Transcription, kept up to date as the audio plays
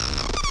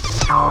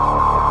What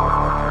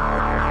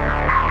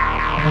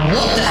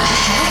the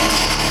heck?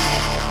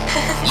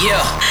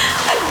 Yeah.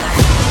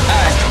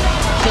 Alright.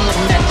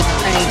 Feeling at the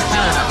same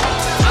time.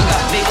 I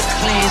got big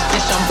plans,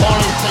 bitch. I'm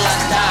ballin' till I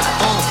die.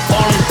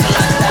 Ballin' till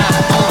I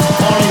die.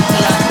 Ballin'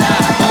 till I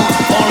die.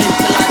 Ballin'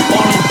 till I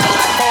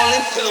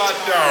ballin' till I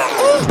die.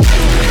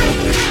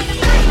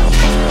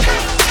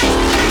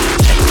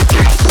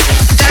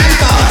 Stand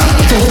by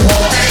for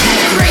What the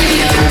Heck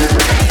Radio.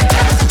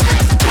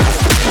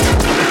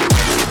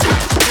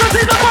 This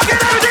is the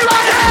fucking energy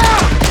right now!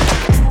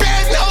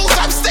 Bad news,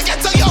 I'm sticking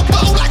to your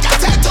boo like a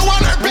tattoo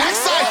on her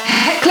backside.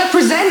 Heckler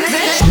presents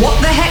What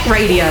the Heck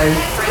Radio.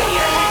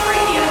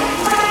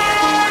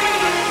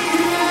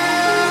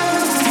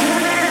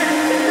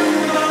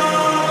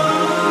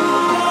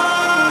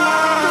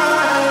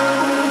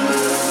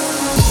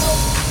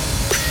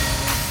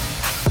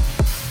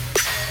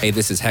 Hey,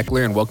 this is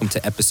Heckler, and welcome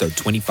to episode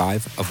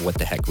 25 of What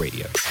the Heck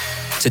Radio.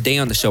 Today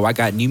on the show, I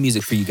got new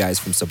music for you guys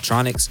from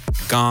Subtronics,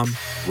 Gom,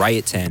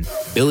 Riot 10,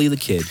 Billy the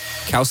Kid,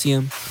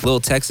 Calcium, Lil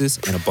Texas,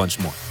 and a bunch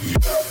more.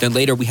 Then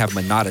later, we have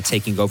MANADA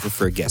taking over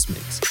for a guest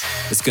mix.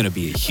 It's gonna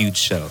be a huge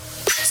show.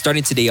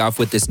 Starting today off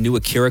with this new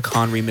Akira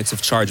Khan remix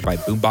of Charge by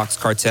Boombox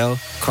Cartel,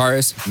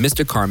 Karis,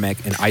 Mr.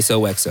 Carmack, and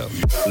ISOXO.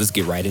 Let's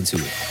get right into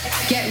it.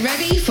 Get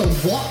ready for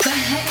What the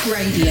Heck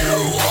Radio.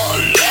 You are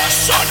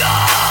listening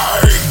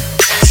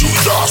to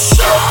the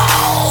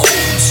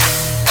sounds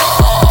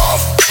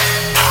of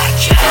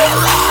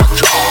Akira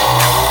Khan.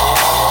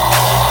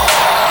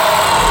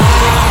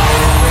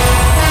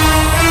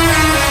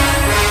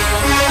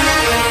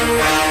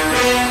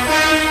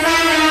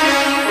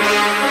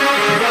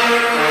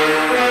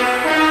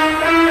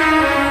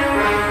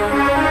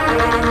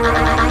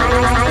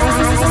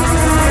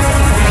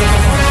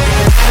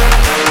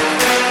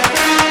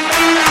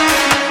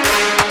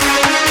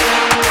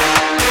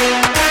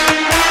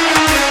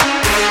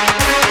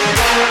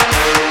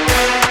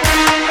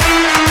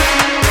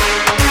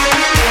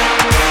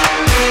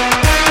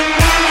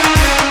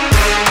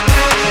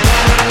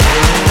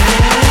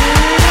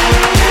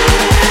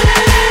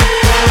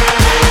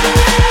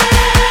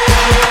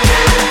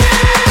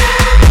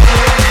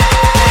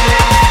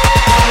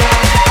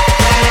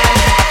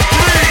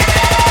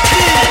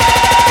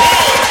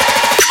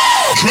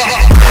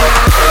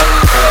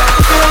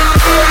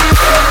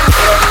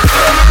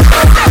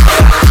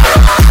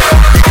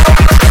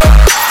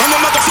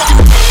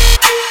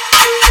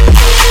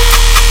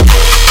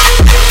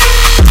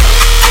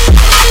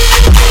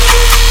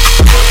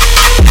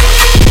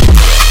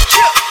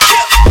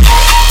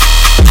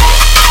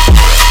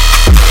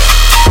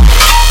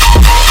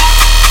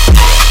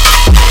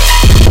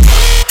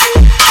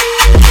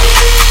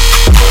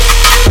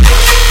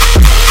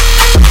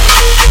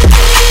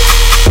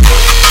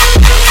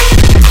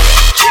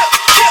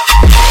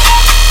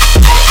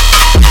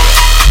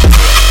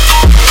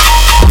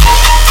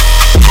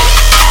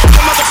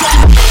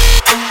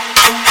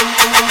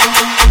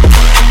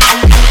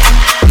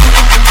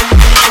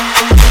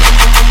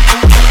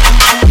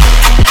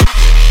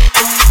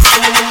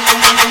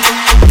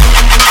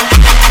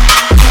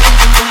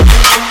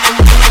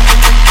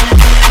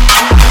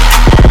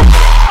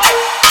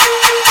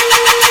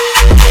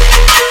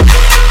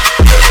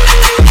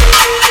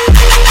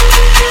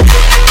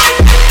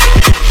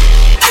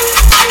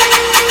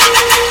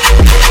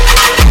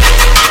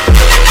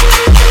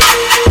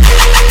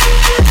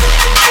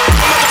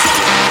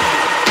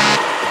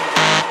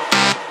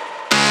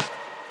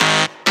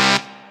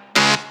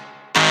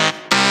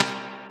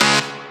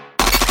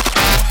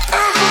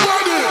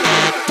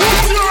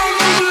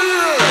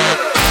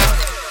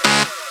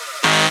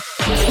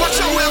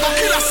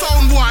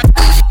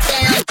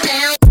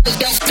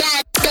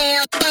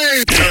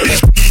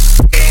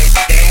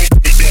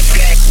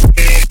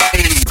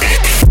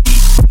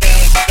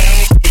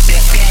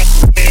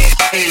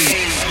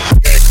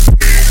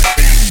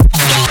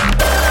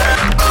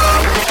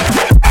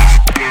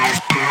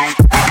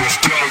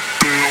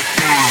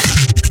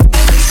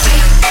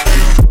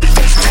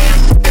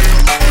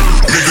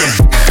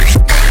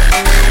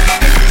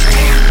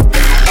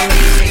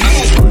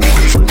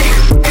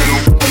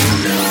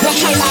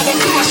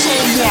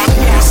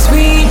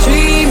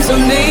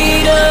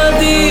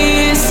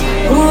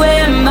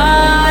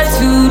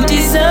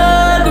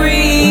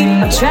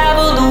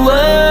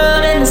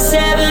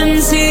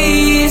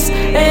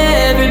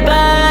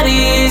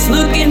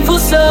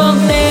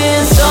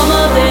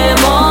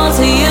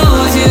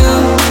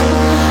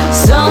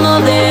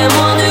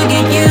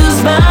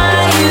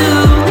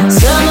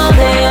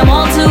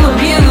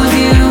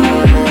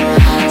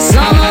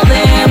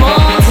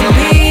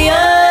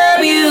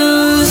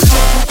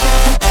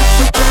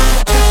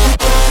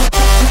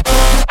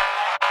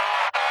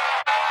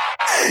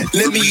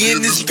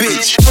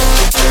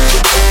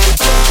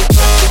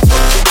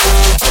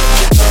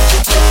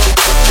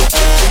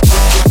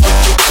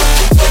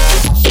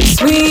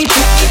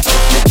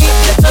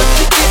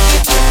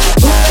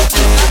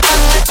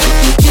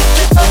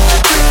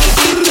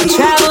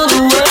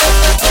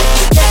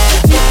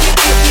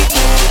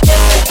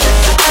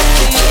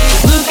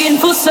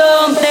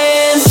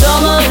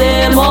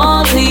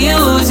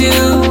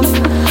 you.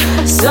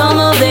 Some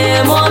of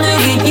them want to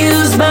get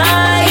used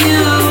by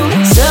you.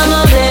 Some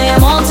of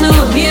them want to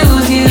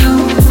abuse you.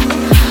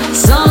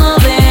 Some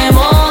of them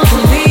want to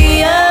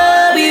be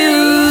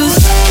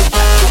abused.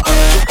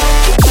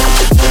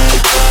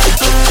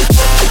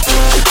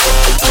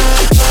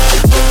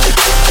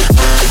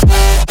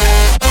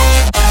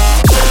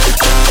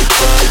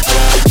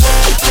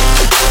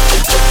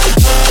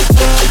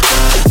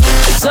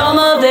 Some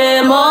of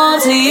them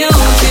want to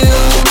use you.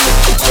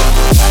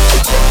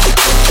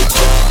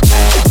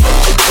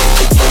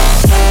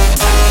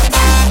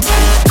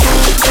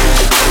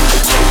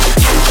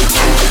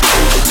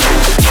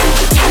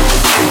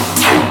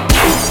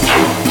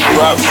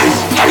 Bruv,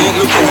 I didn't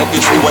look at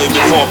this the way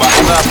before, but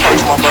as I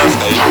approach my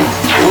birthday,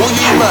 all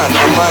you man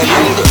are my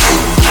youngest.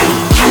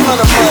 You man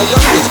are my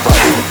youngest,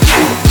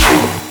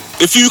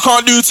 bruv. If you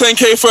can't do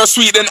 10k for a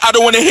sweet, then I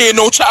don't wanna hear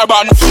no chat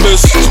about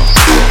numbers.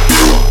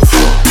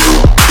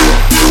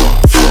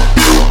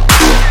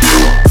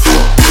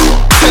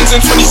 Tens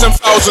and twenties and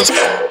thousands.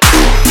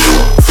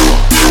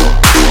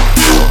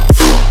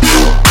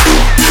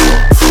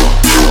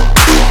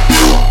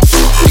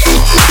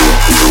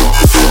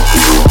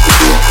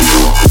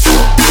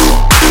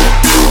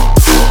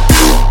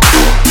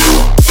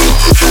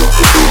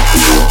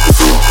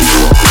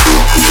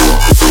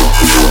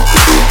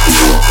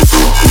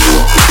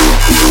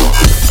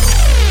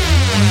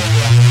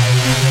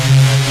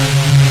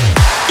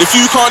 If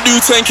you can't do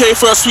 10k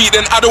for a sweet,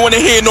 then I don't wanna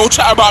hear no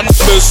chat about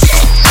numbers.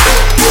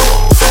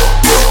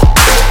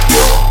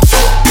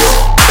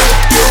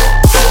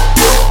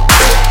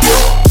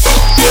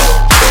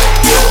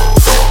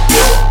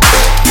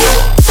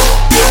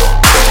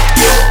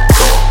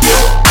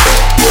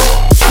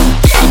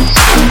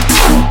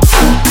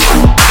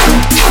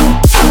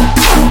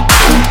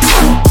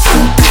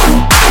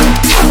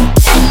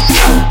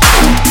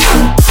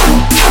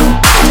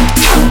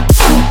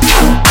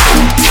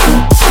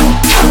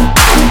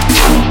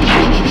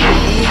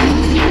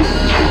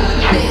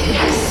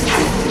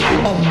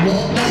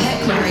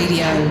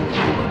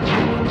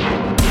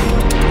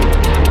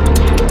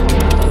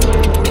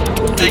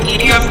 The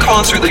EDM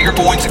concert that you're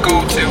going to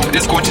go to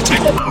is going to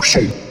take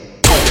commercial.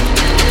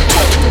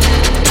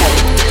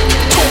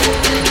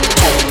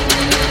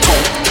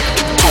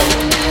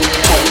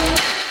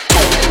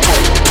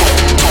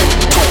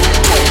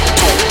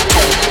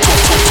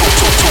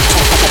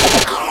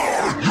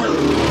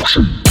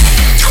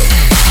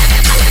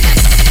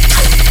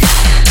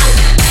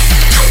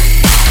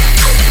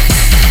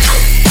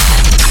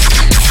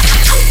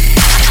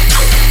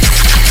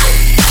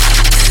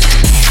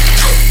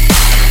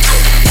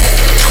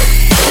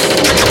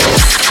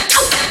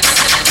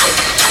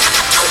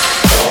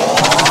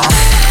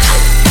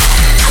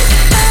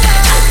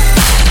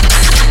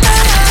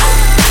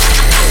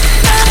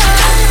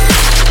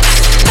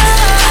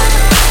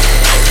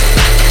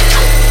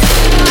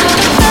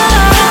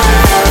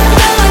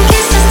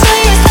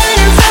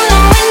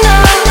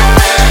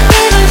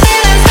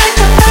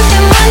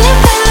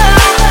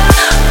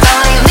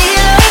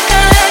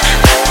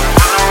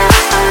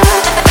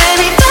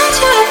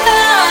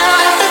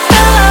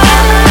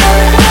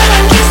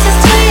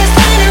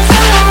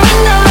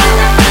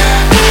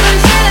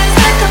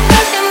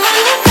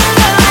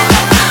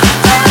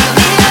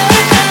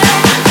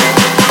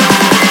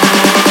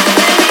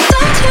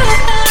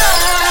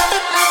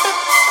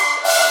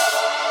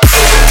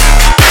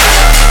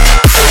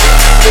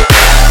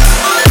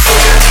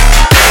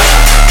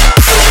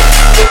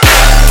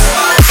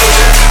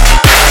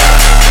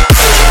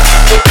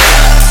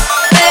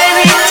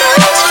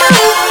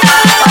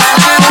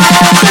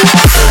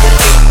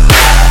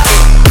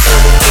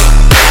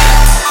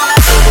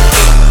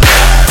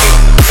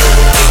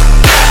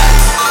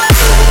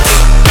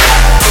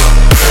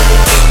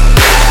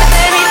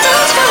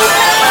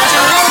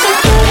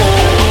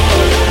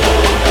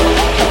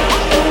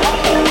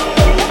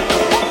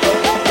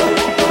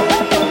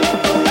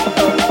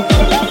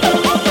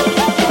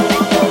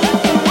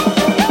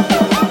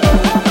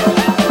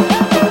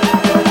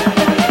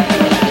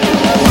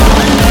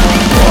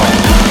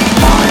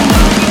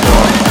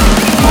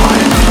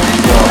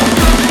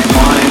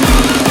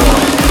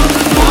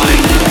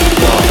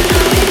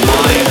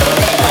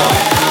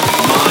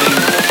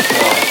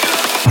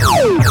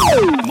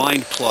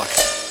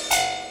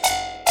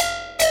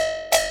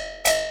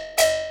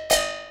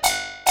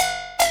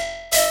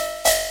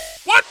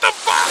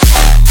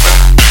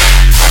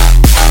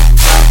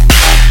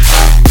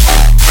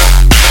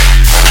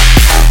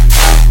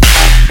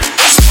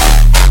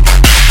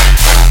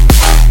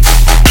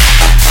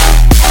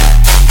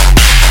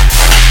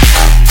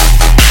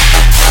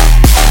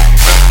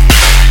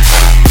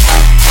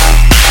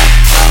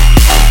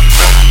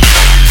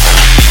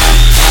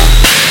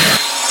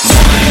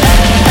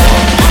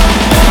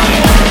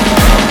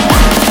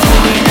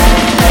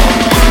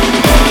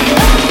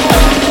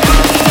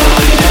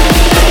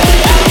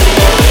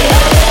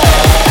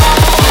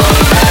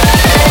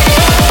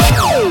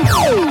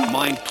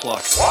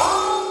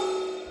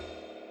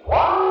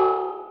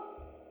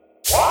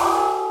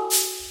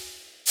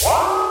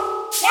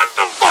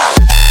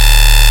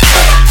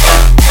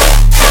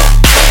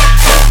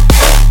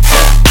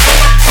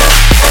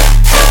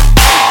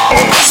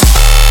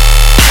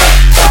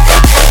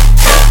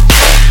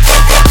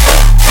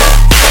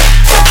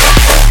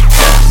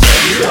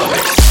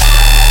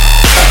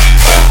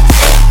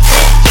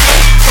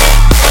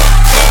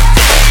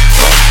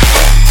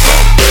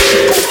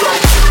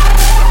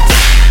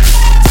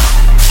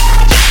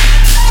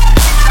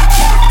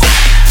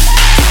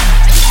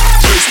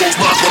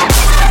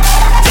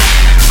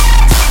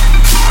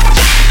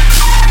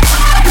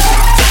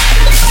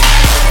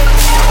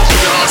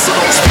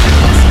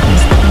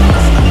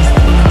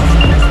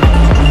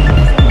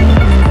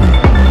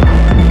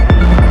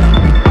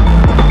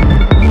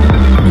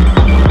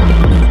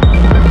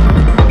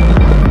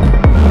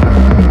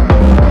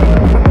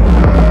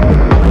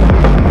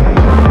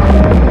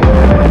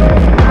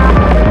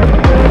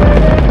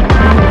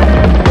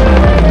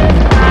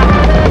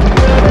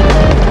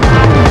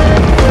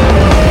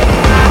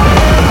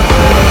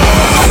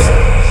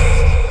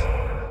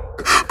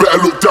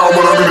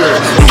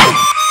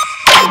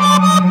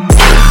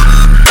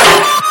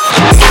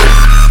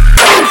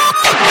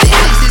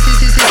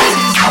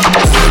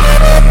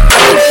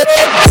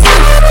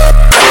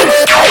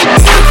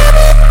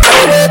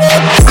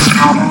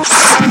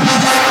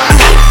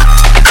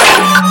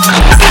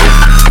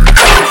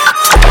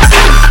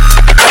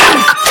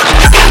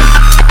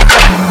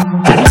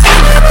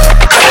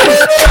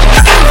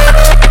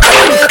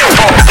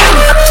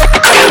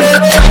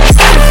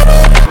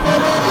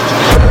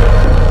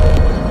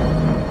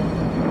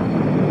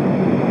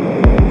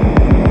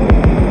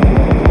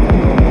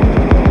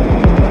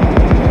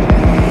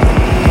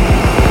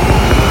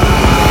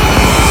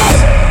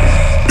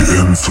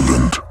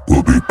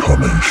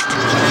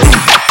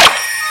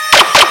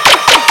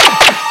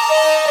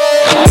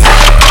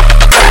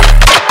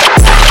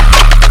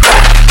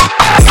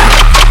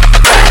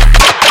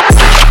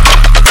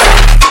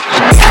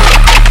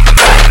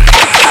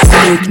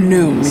 Make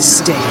no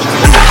mistake.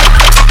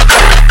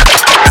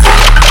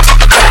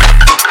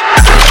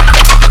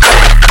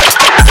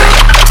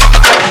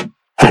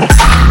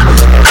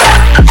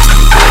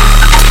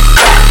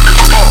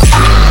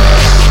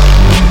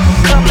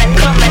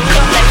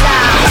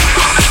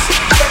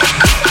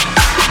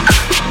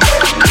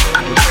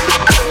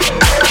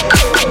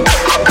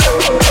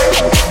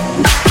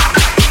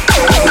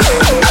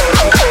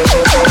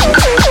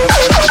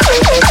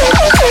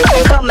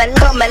 Come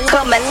alive.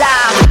 Come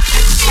alive.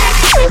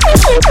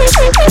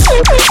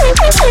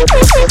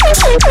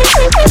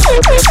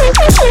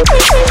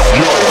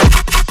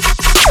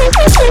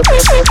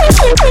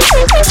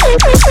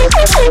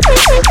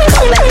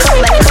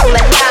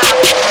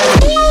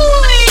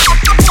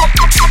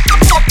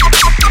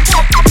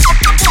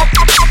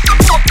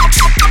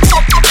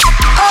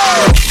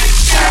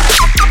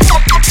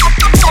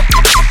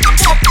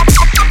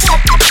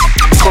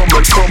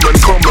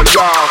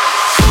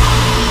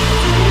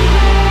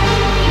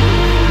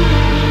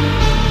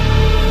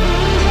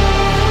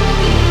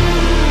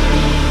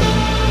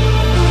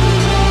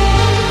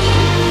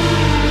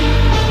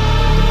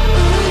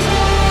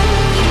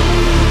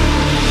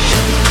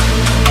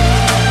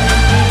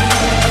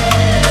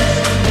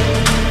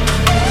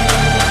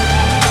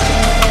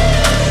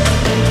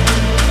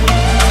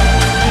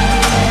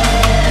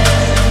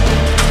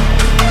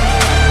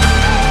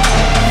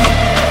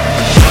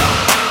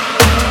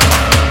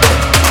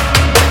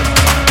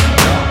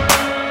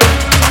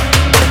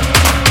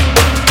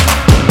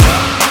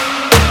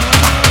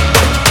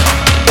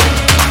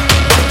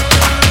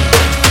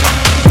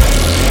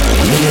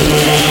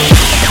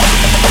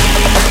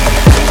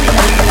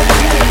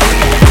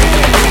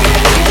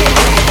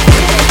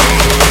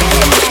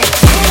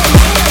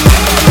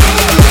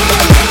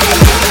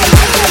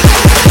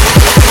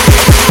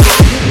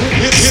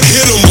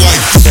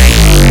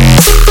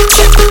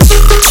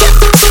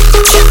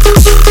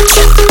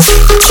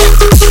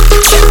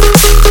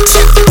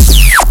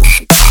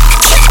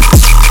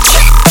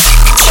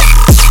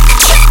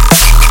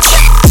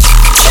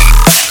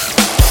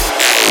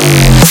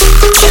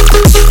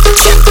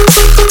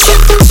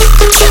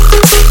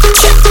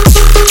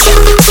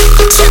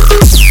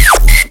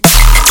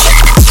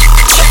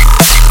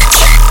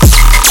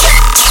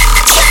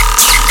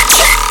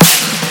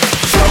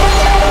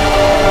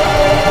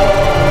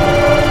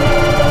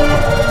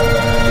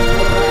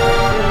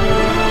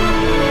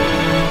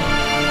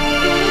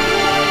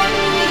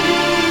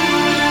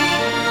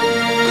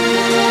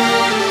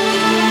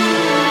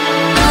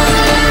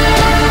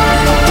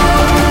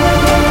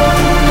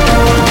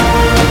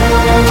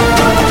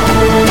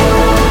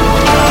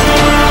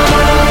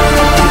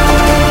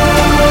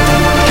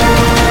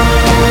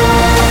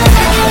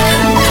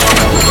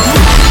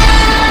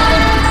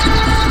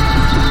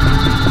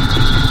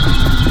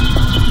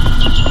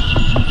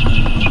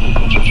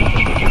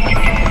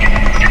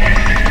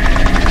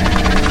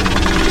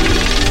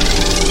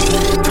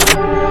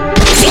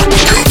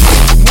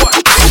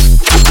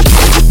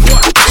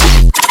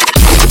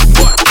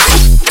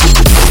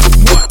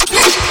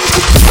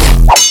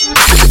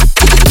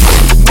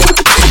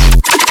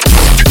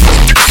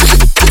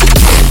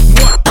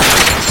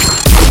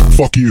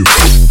 Fuck you.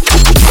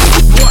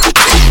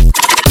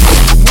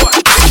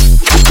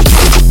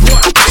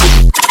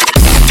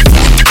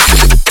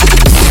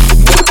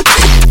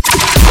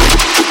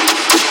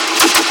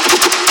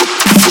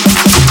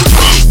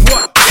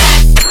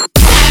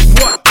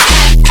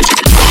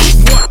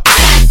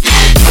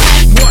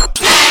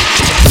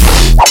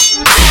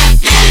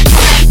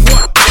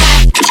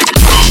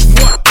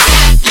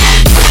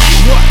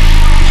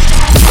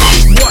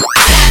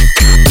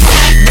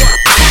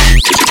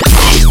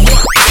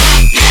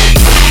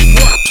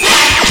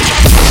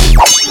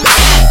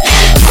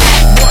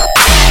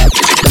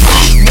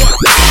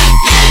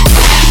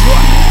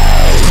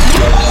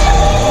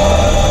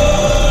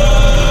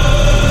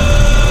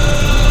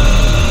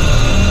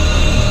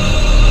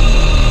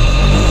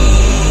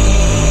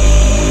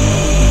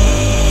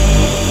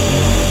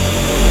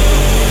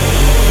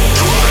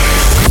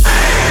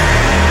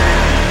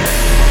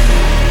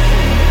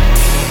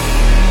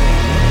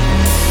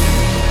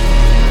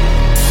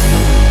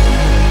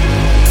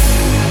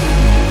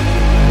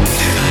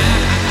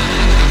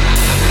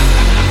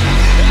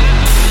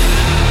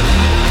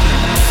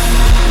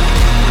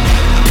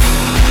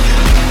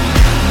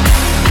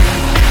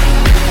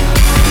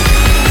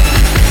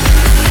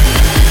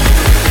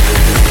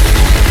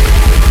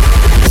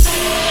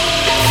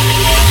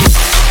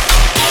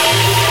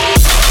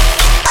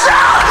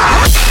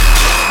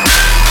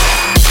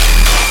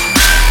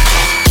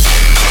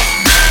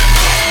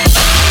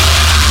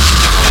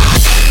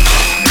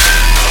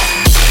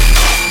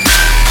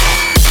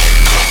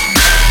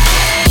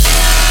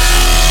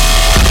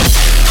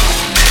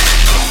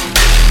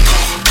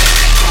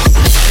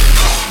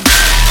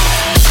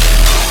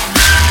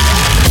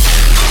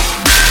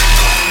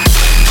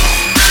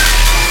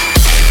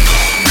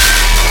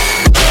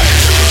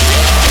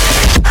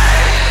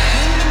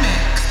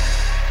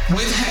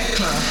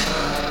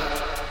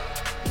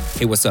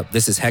 Hey, what's up?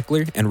 This is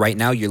Heckler, and right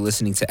now you're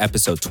listening to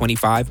episode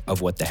 25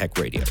 of What the Heck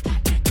Radio.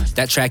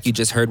 That track you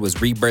just heard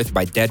was Rebirth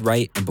by Dead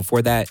Right, and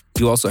before that,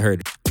 you also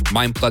heard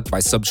Mind Plucked by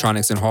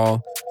Subtronics and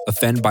Hall,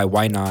 Offend by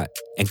Why Not,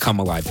 and Come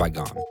Alive by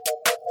Gom. All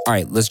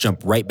right, let's jump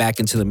right back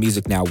into the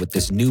music now with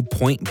this new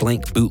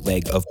point-blank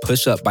bootleg of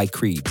Push Up by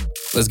Creed.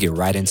 Let's get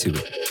right into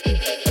it.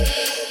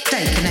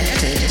 Stay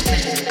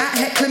connected. At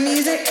Heckler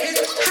Music,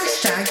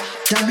 hashtag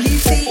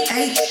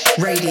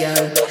WCH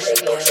Radio.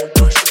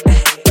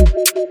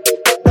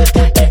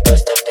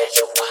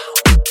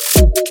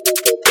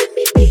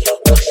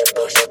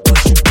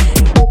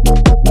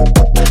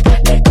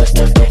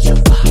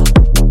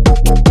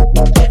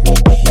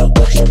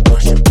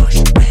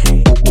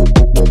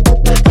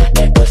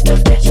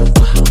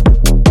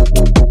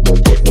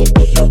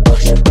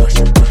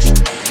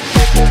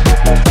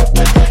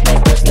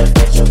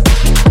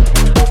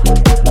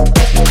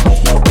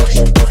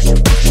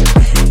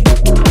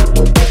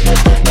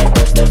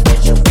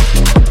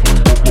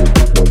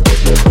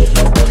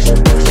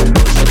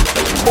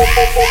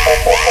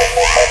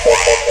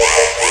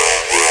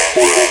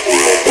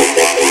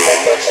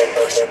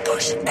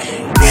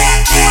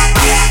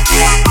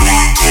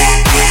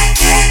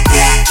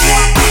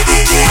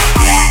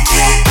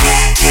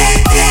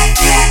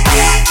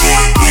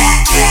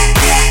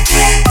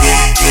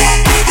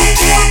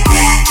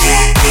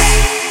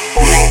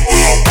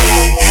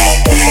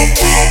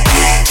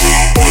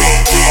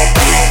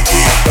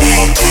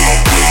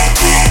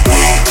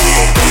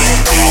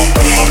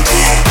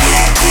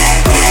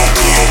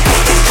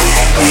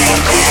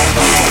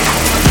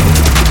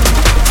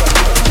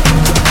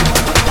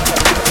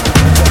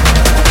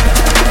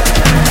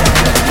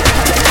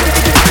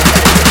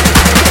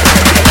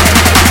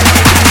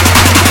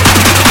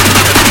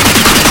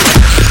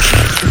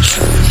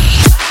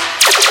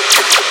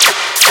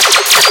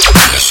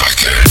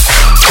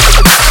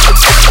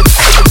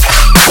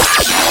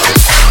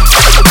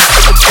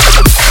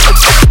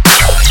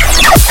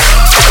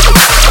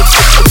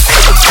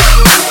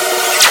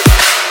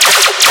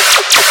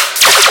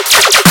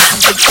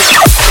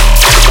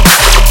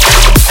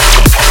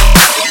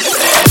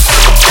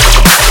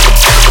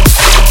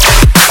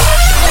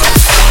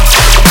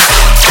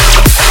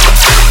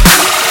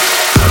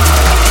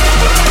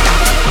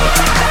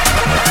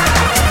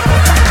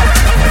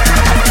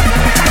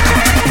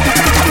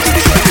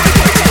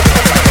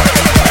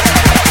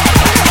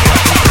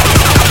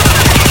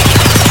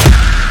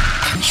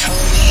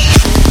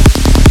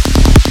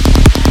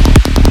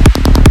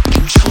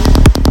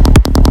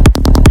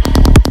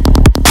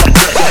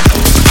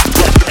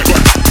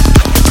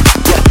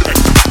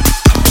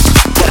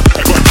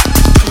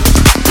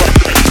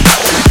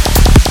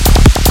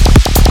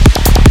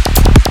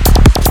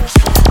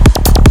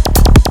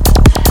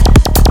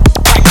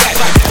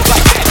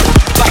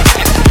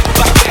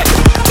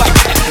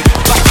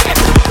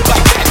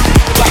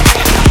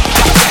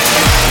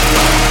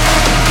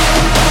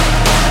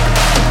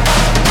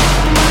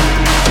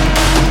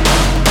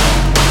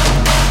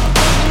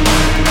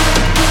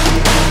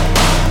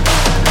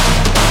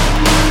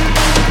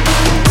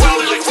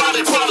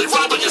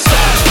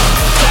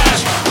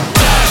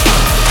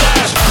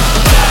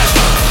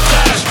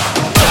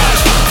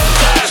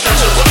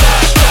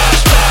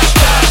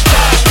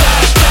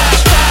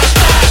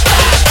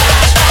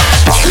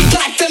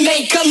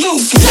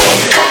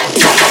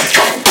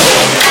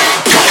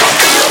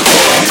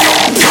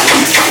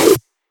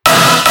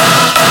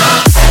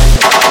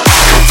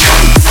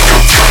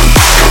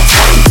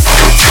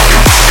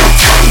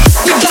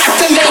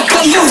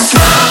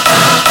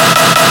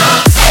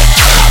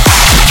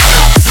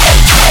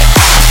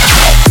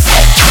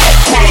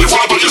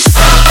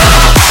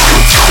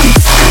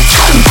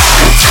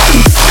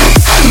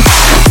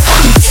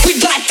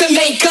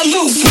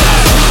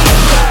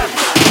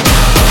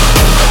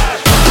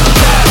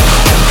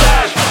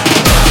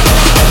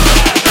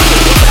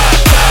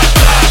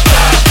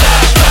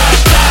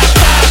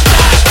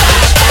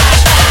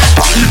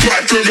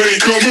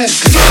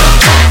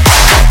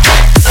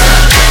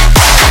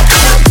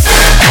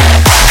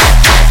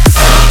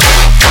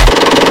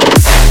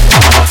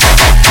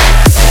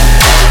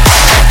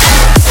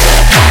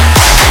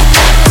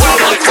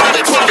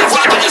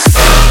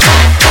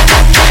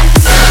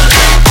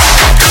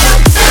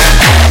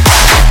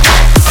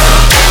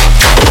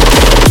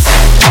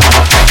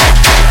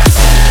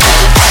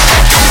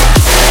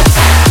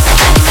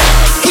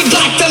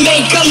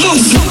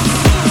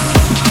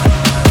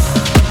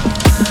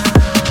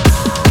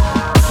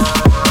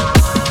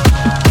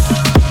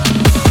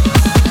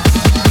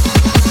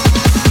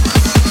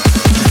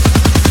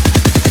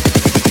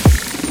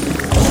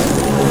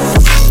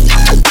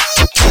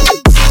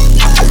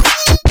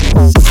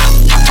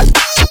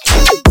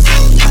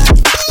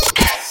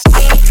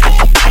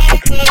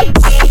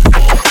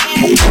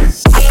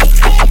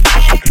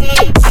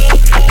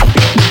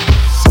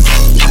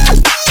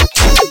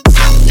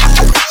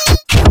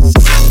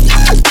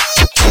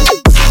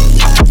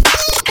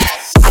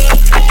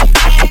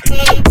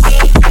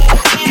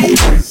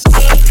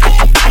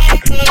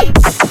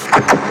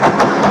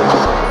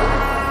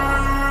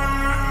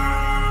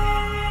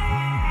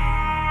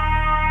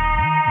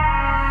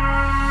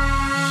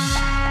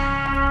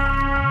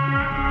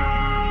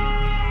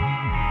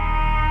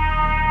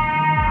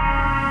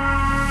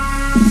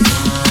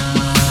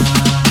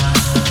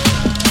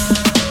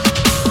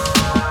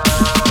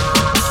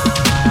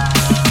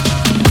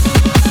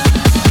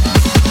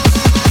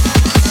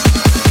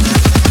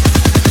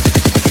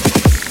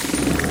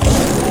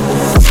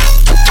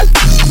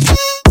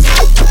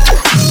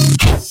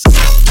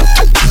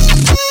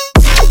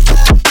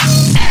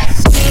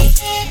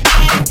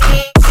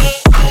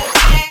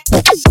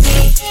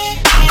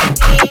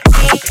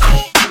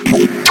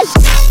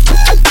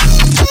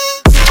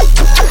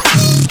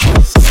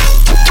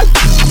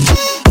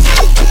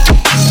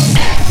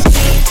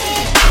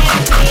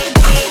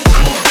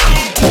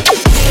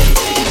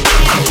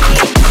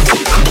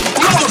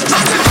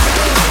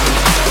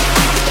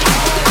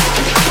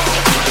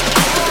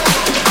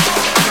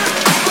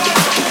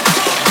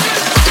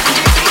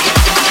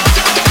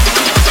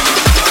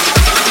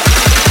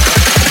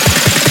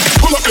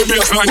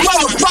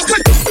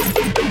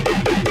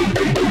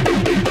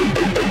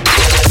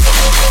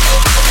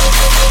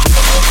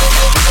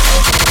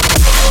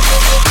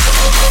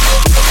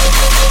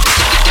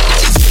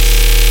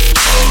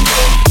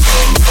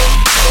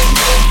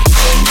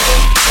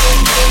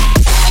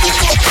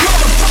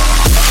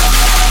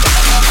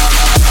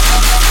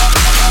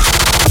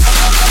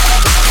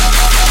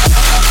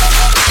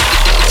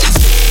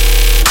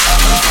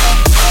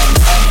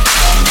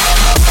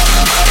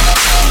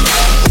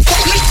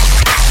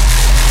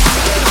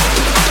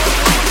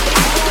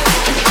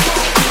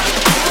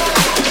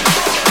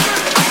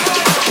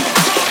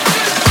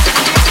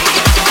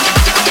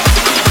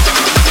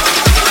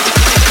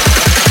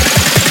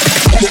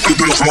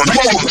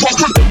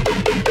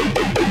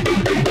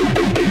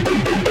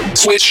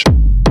 Switch.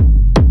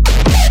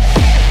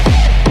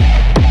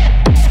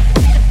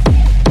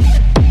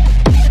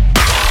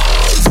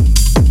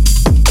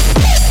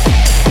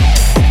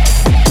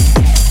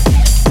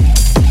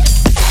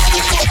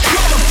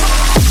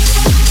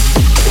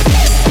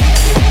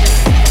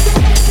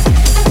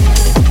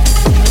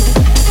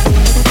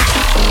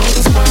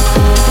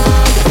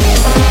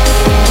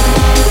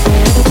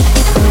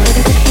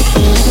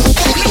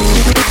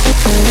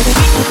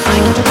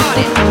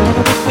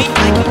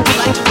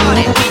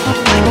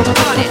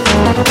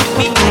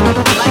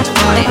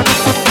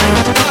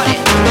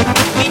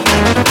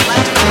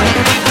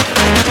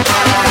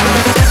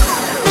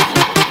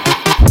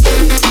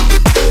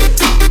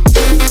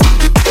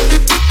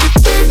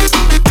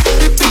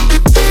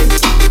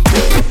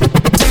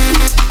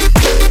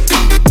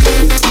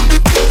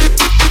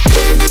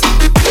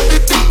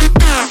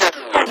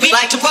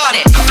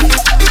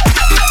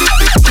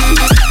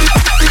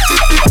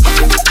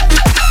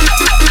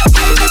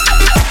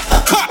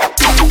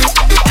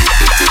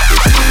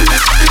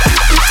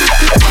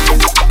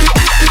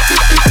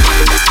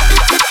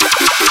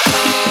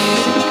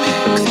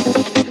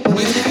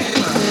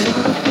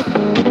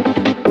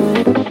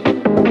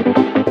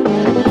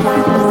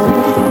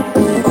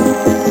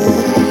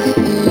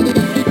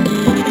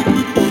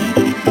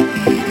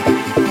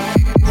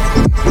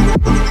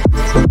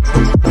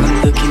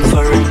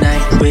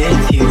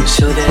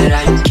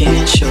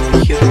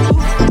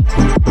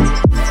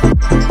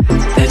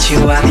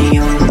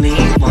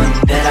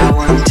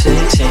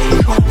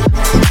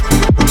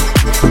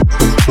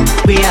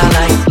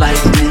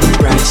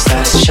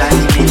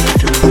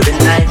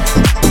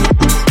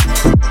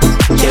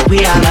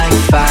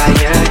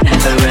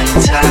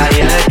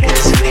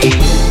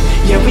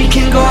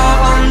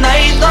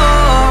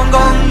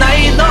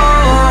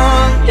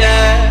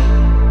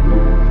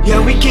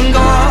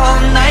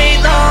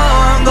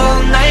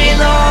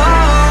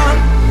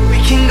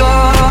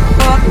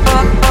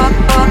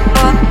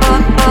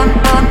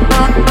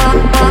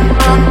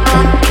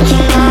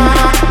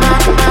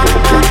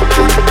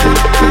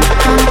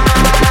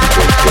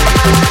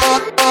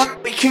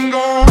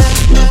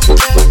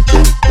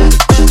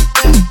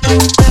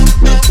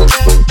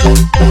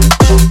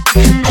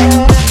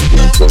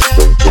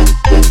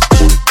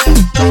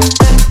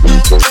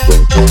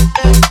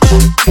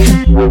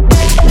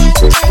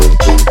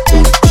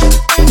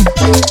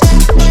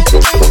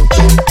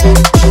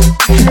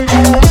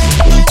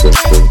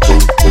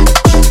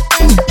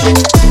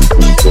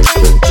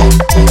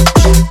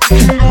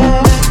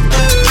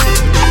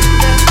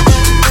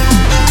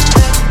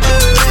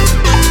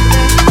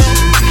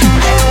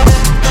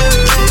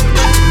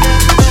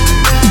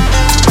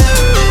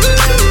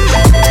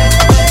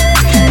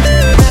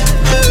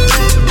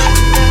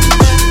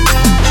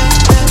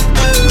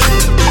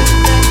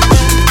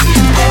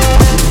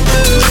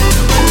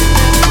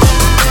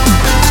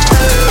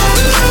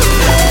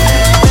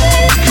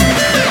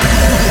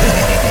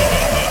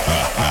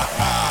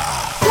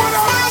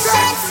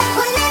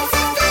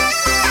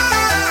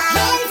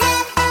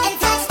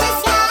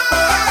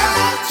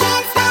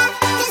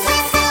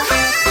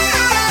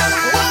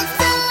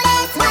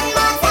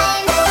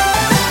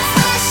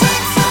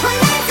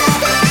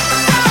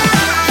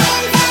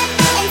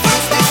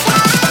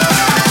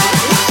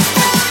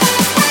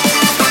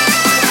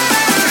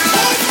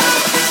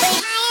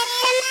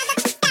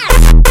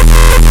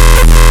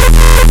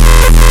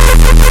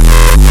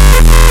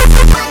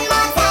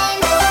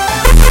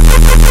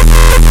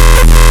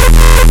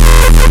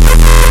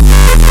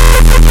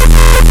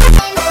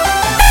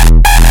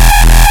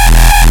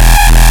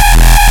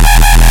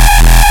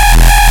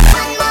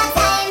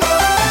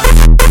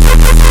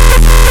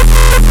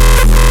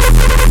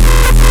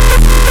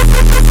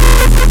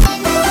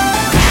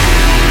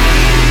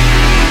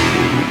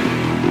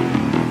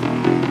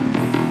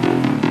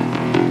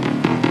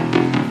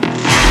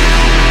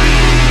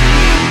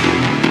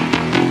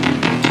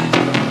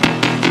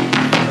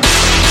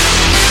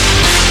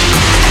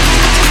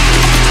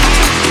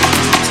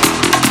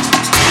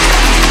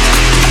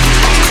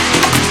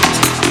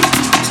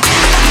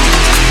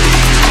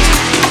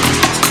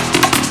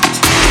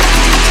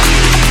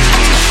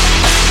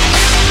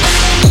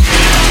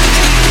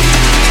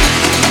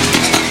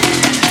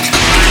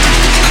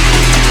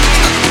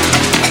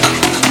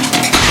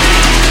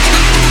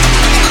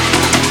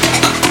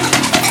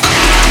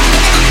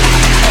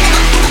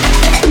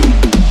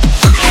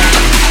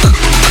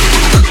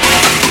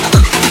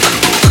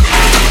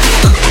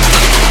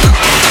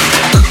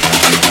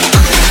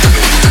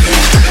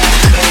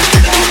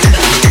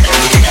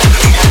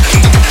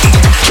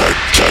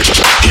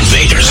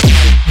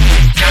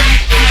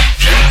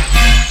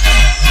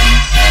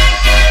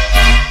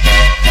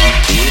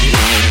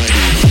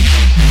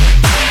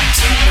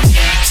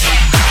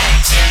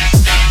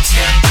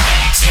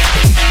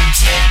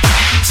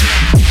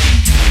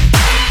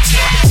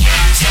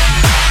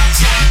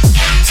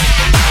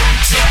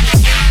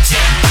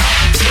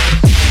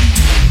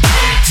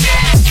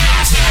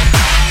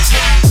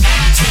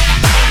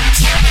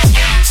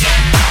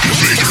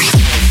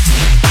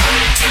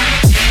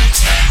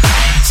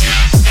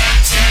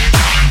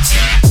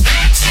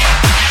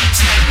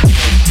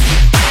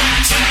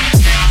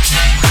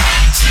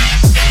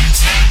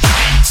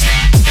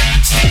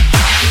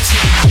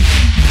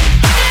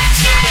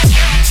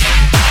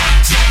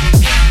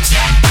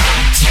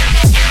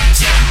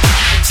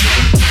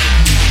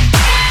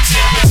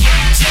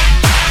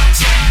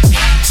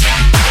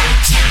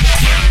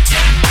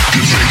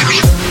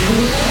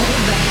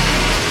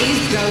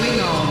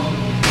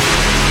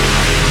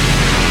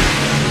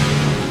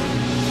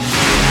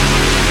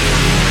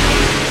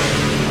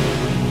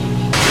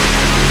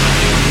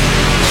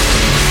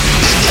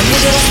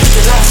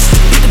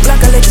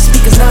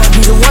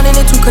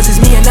 into cause it's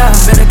me and I.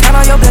 Better count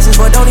all your blessings,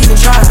 but don't even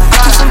try. I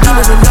keep some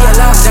demons with me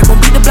alive. That gon'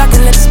 beat the block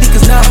and let the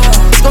speakers know.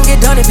 It's gon' get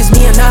done if it's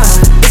me and I.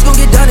 It's gon'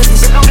 get done if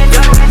it's me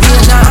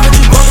and I. I'ma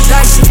just roll the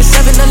dice. If it's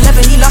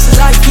 7-11, he lost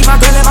his life. Keep my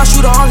girl and my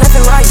shooter on left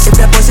and right. If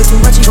that boy said too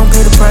much, he gon'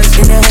 pay the price.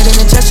 In the head and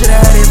the chest, should've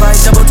had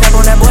advice. Double tap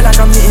on that boy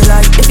like I'm hitting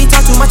like. If he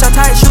talk too much, I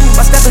tie his shoe.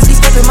 My steppers, he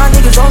stepping, my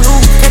niggas on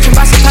loose. Catching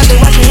by surprise, they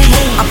watching him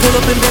move. I pull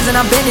up in Benz and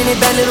I'm bending it.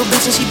 Bad little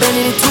bitch and she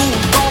bending it too.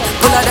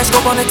 Pull out that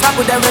scope on the top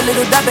with that red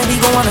little dot, and he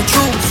gon' wanna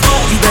choose.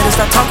 You better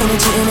stop talking and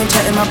cheating and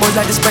chatting. My boys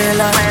like to spray a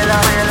lot.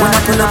 When I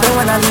pull up and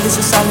when I leave, it's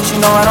a silence.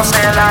 You know I don't say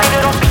a lot.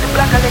 Nigga, don't beat the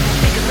block, I let the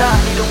speakers lie.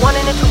 Need a 1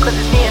 and a 2 cause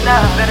it's me and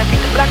I. Better beat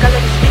the block, I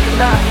let the speakers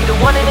lie. Need a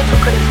 1 and a 2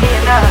 cause it's me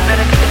and I.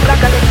 Better beat the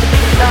block, I let the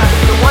speakers lie.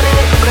 Need a 1 and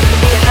a 2 cause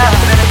it's me and I.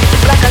 Better beat the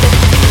block, I let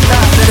the speakers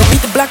lie. Better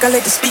beat the block, I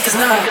let the speakers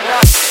lie.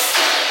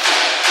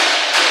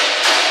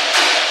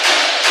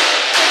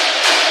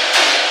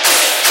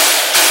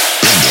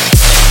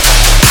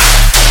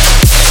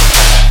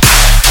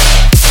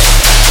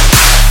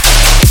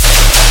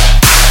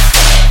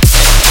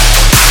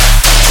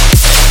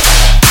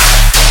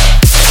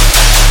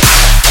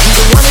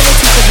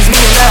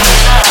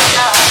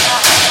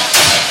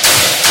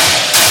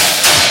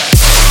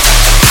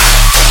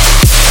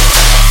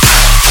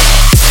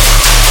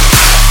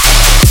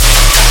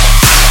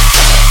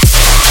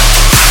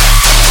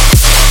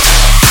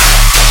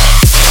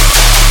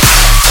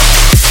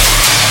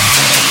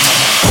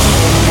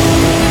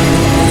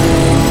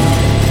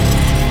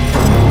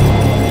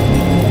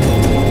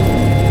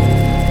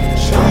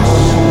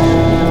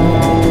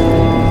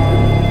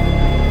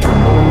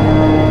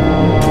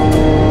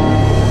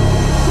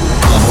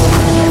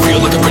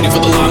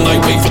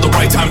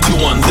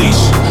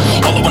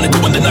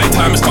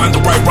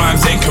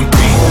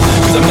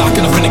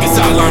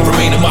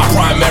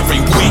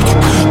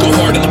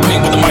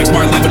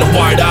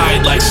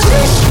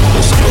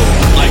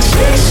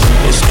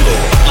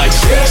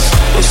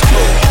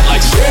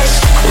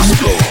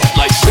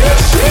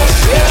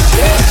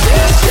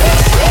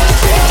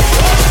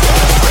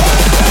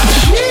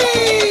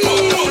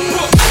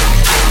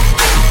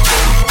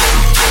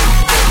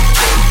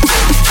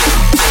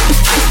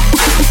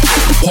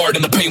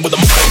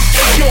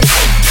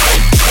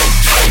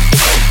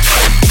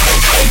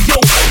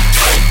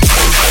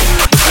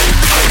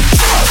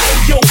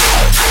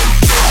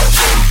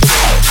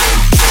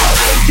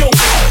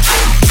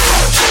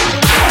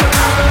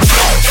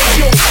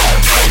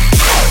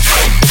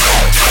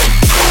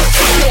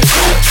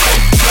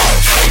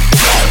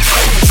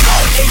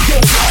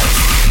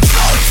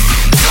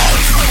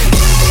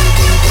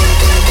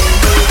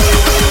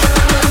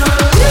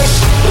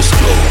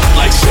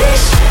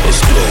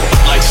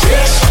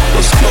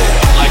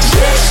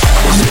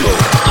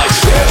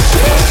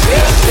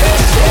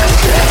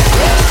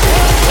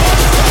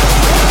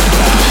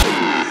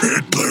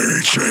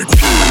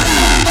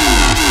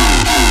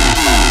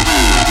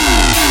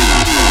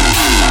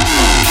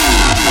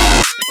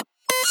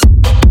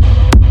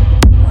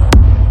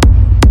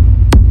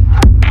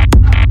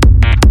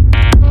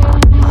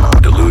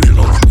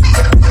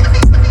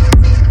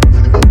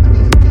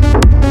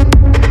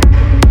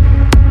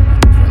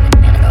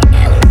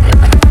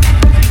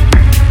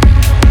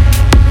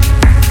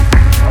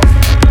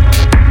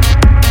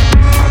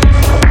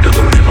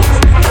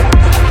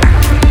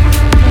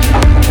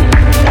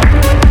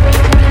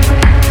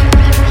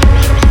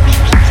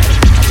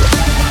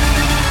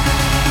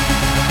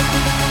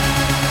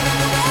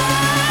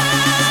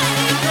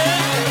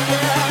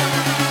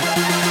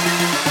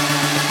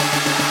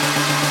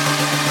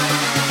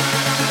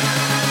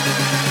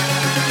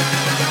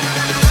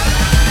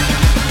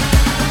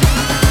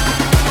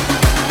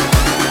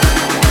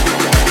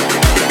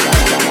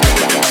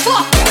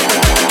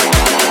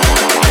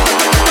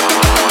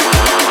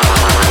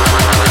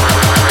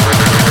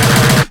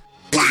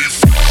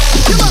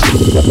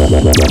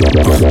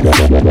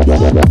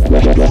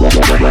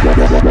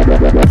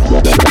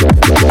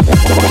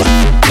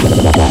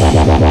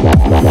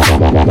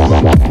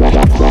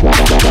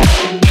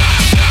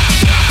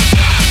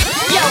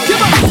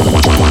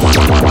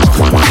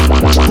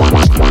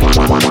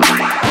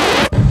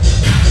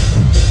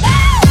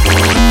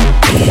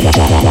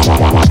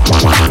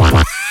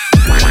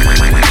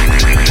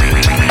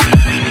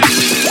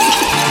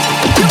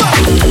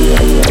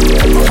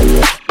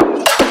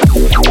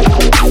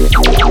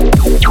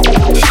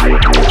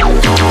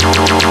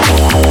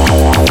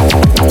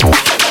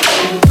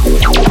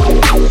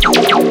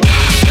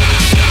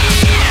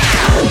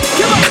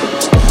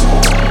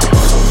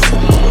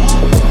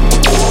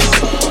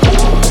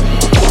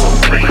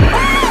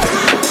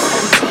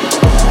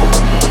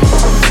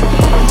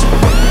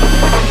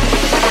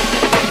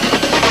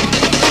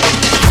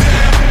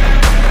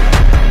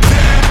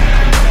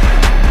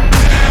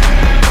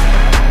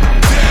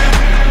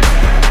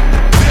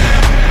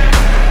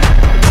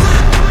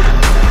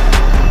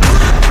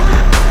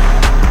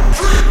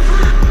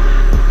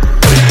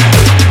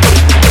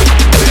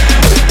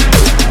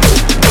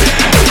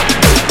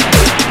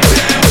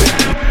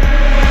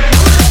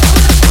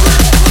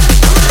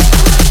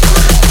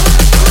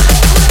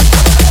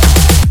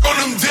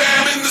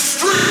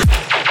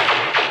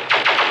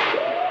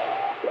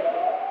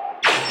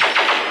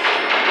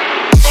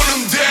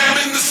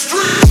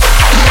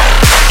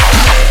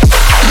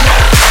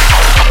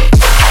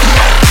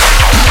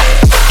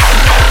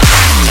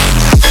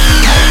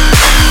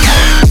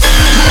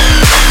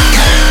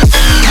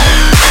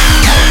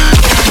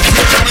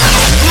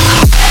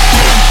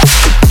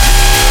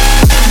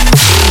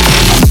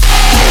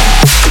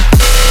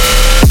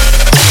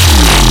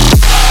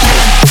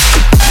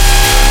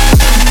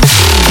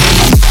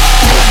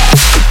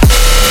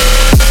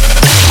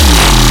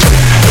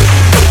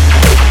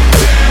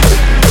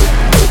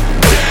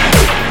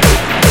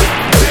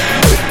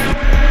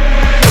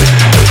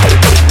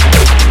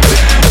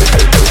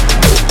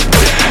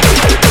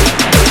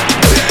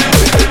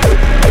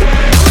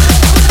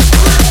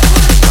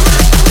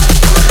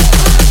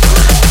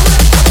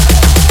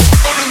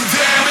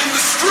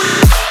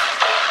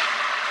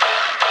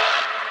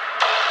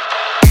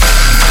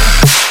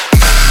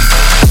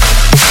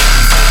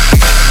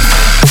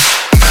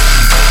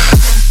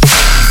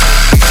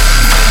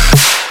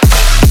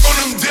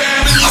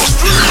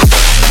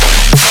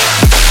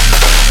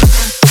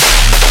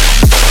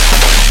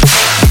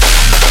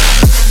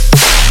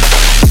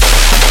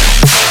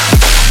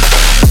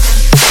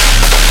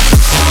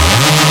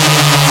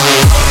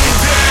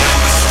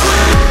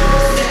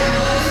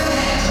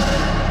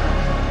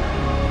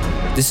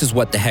 This is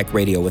What the Heck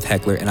Radio with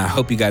Heckler, and I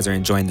hope you guys are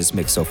enjoying this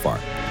mix so far.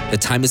 The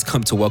time has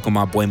come to welcome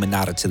my boy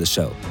MANADA to the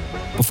show.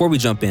 Before we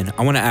jump in,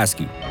 I want to ask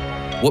you,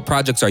 what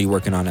projects are you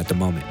working on at the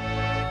moment?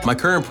 My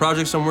current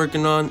projects I'm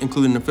working on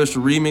include an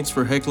official remix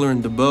for Heckler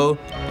and DeBow,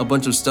 a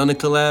bunch of stunning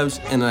collabs,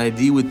 and an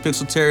ID with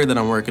Pixel Terry that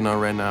I'm working on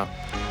right now.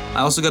 I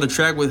also got a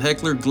track with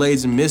Heckler,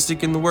 Glaze, and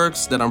Mystic in the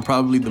works that I'm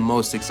probably the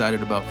most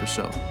excited about for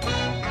sure.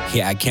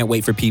 Yeah, I can't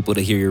wait for people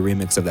to hear your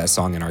remix of that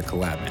song in our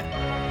collab, man.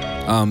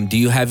 Do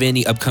you have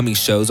any upcoming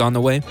shows on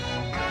the way?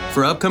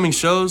 For upcoming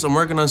shows, I'm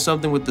working on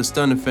something with the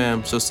Stunning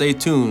Fam, so stay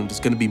tuned. It's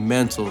gonna be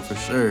mental for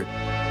sure.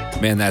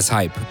 Man, that's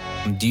hype.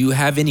 Do you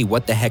have any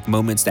what the heck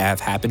moments that have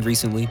happened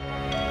recently?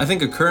 I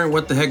think a current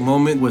what the heck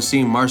moment was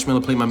seeing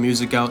Marshmello play my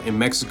music out in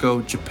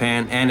Mexico,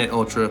 Japan, and at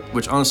Ultra,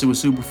 which honestly was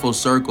super full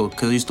circle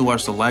because I used to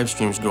watch the live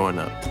streams growing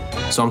up.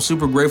 So I'm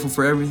super grateful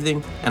for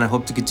everything, and I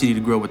hope to continue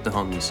to grow with the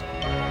homies.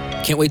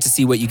 Can't wait to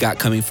see what you got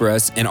coming for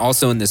us and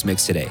also in this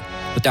mix today.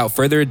 Without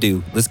further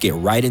ado, let's get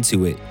right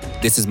into it.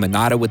 This is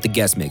MANADA with the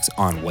guest mix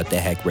on What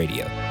the Heck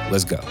Radio.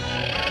 Let's go.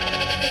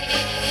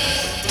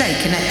 Stay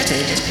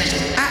connected.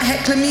 At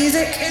Heckler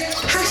Music,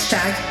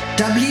 hashtag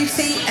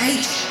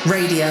WCH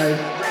Radio.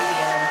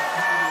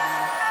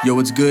 Yo,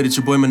 what's good? It's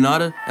your boy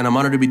MANADA, and I'm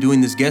honored to be doing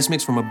this guest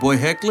mix for my boy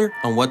Heckler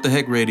on What the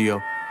Heck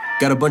Radio.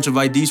 Got a bunch of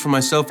IDs for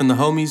myself and the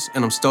homies,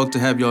 and I'm stoked to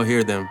have y'all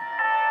hear them.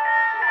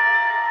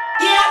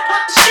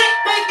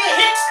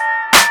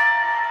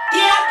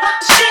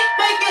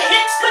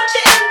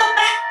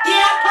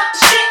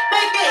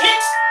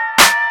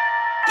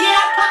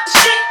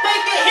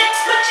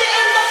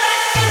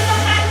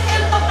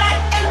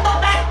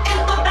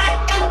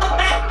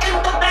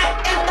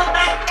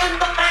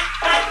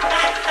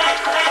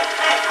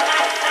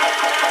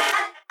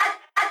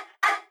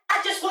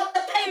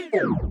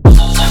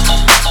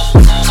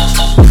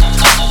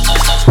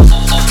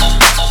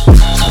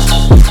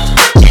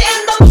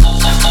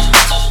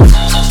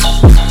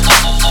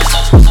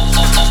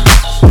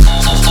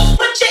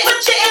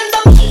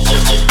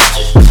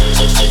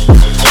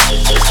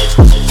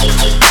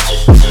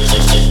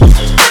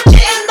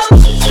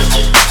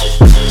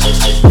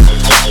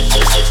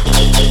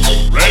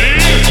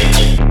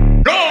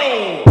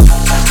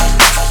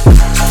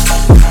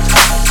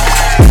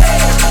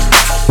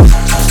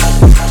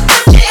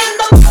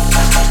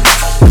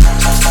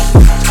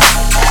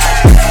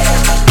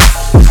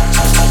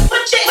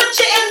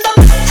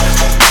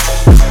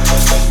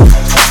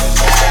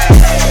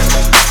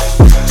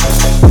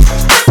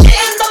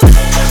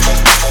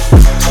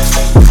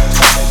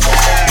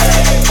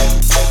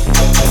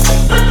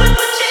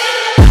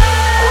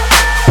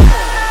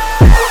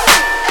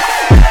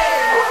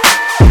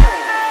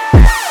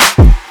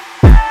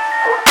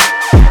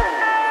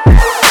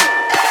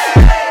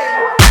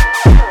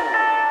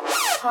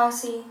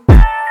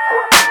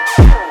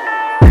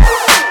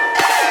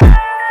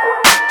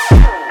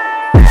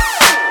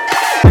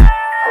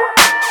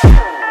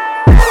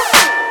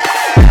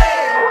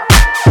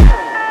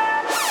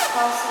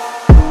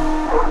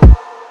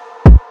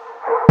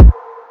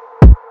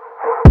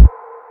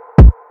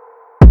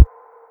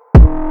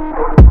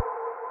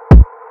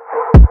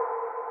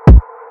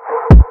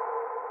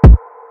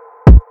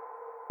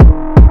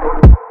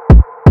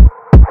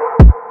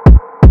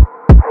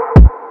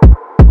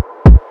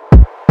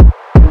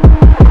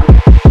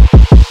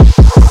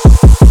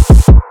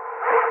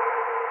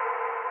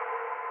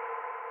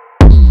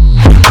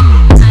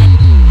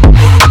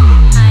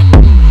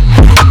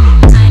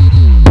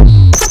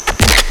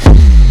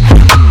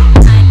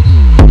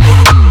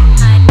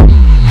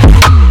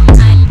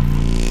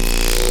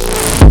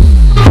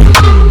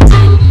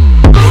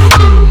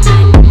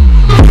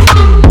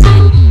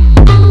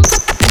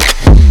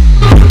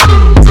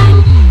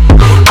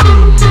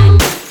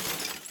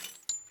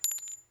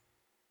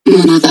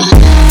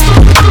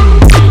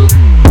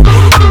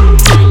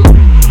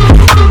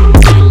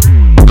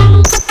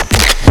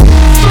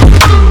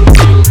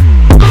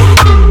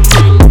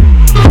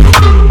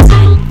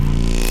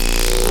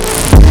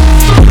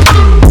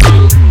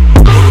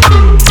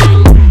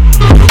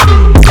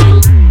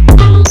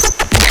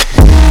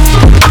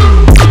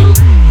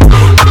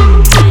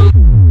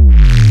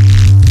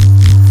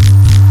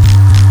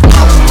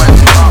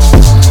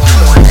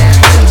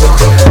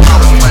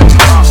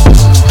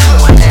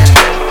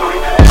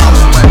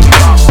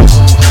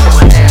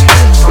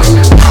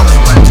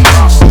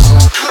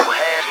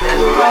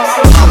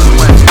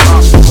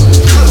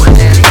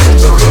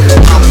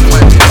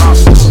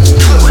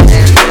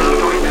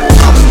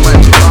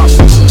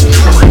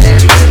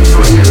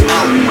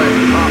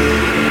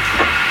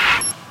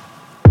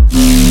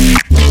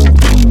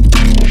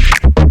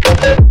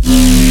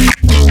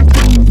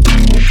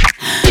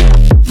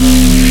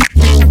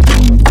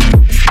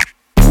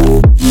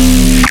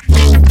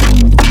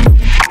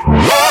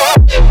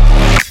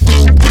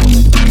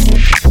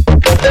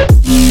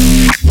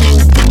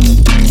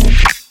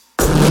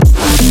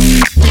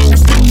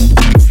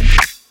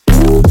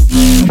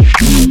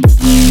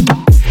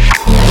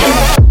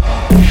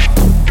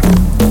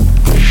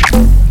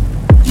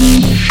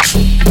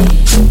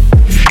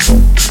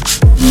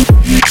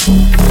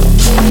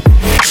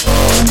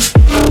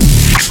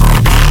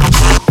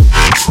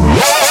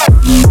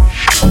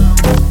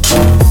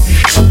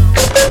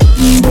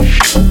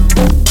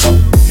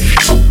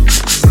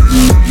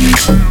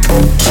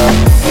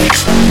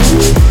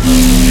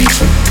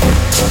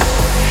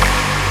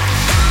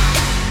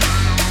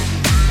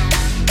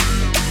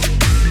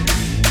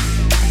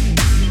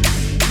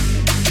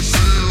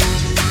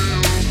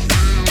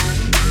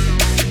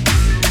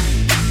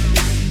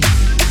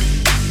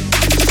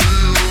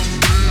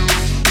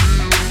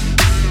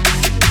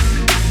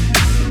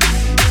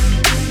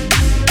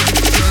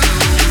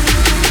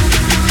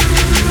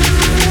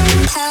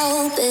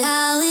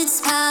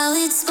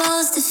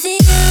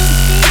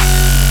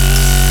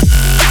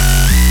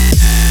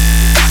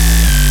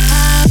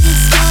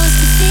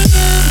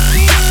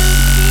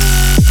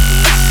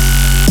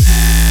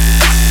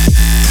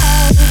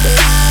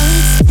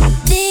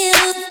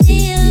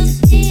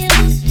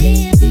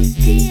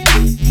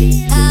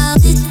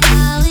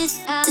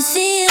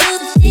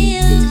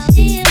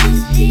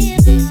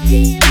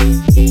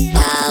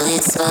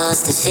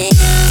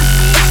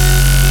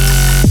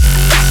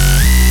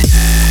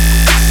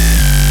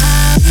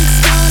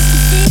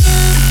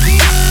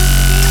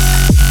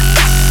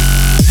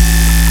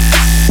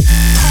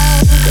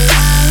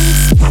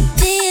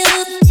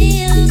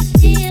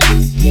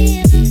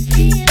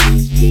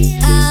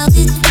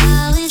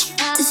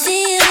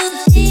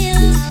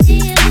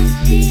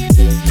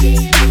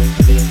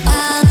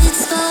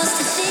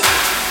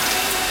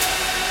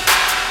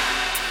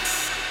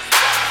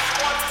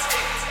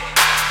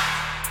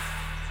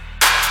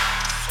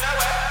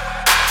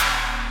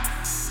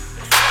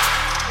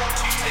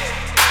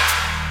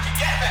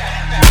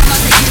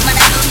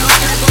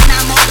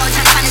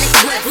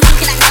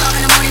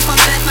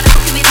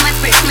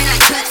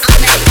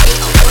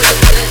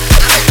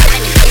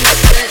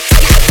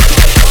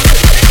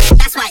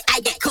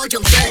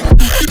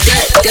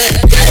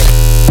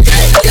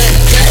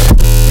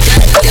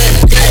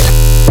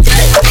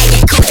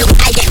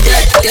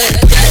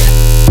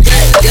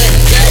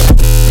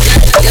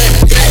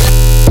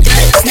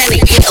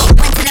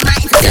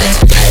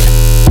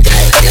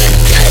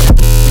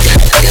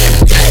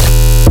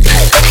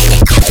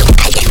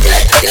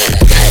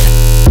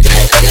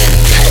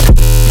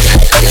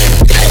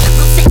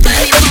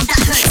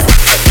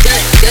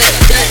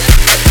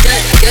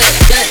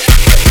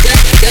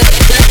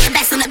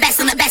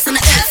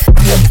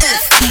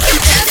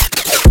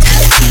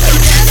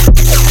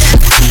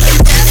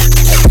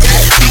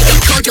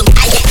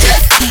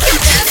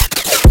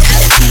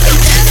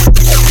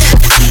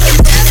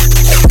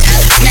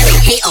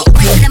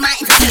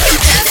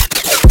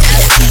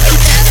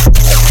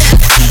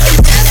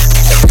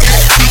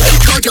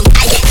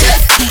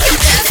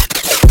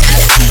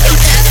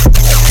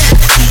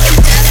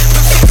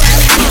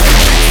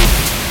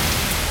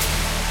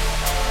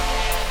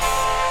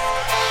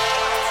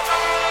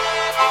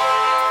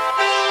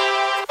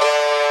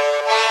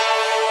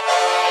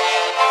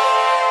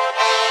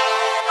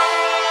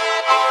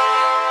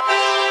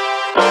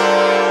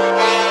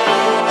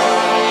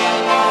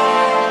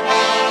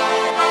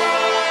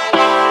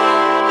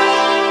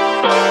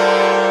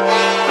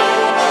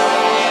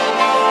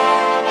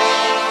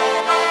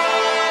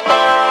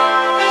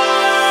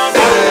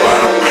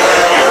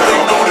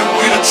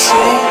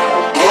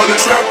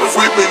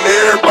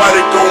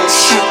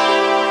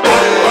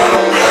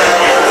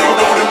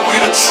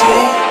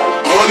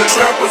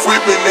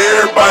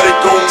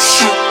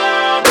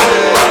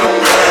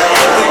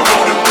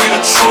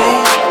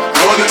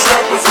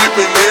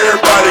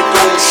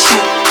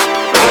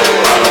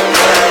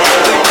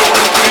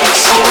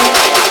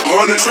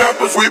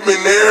 Trappers with me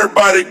and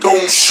everybody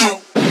gon' shoot.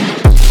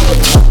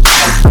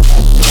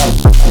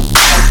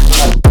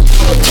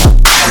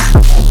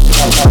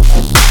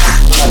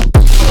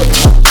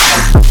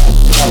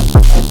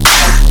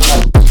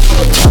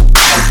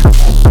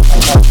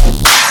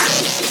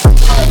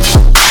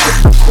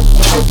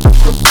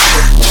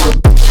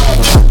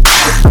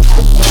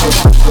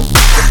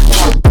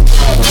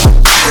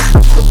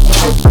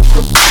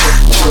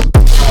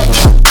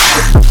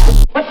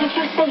 What did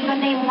you say your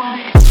name was?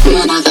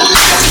 MANADA.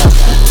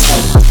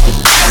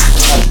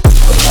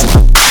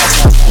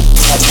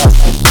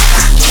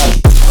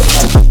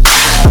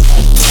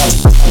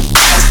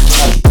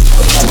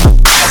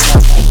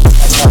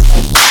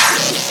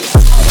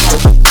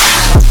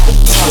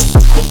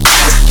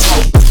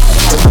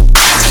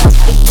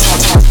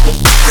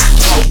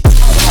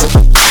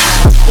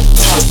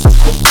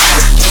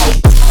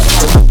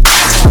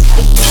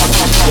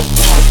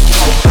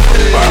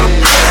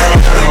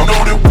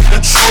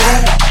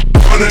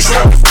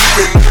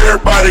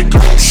 Everybody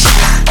gon' shoot.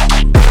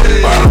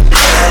 I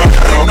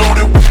know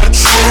that we the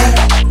truth.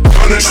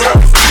 Running trap,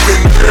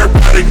 flipping,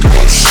 everybody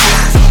gon' shoot.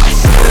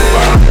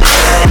 I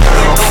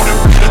know that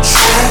we the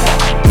truth.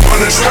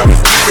 Running trap,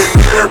 flipping,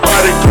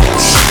 everybody gon'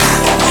 shoot.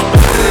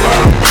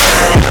 I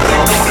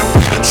know that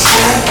we the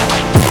truth.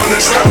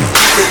 Running trap,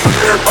 flipping,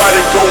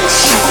 everybody gon'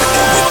 shoot.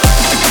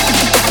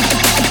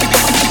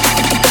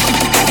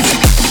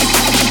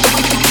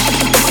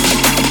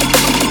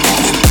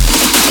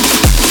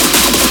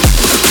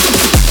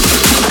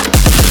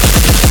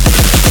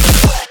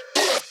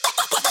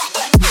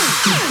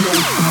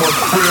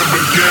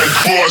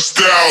 Bust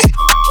out.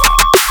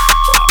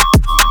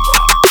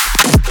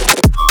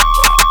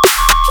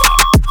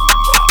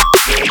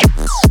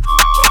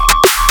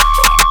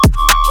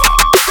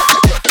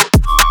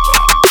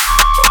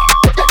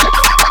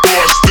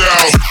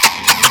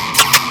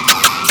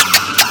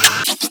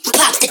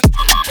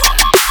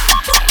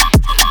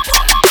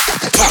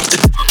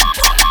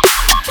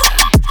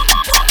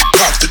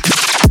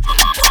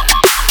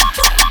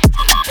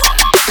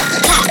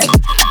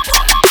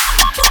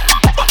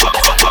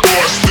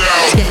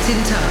 Get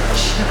in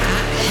touch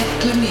at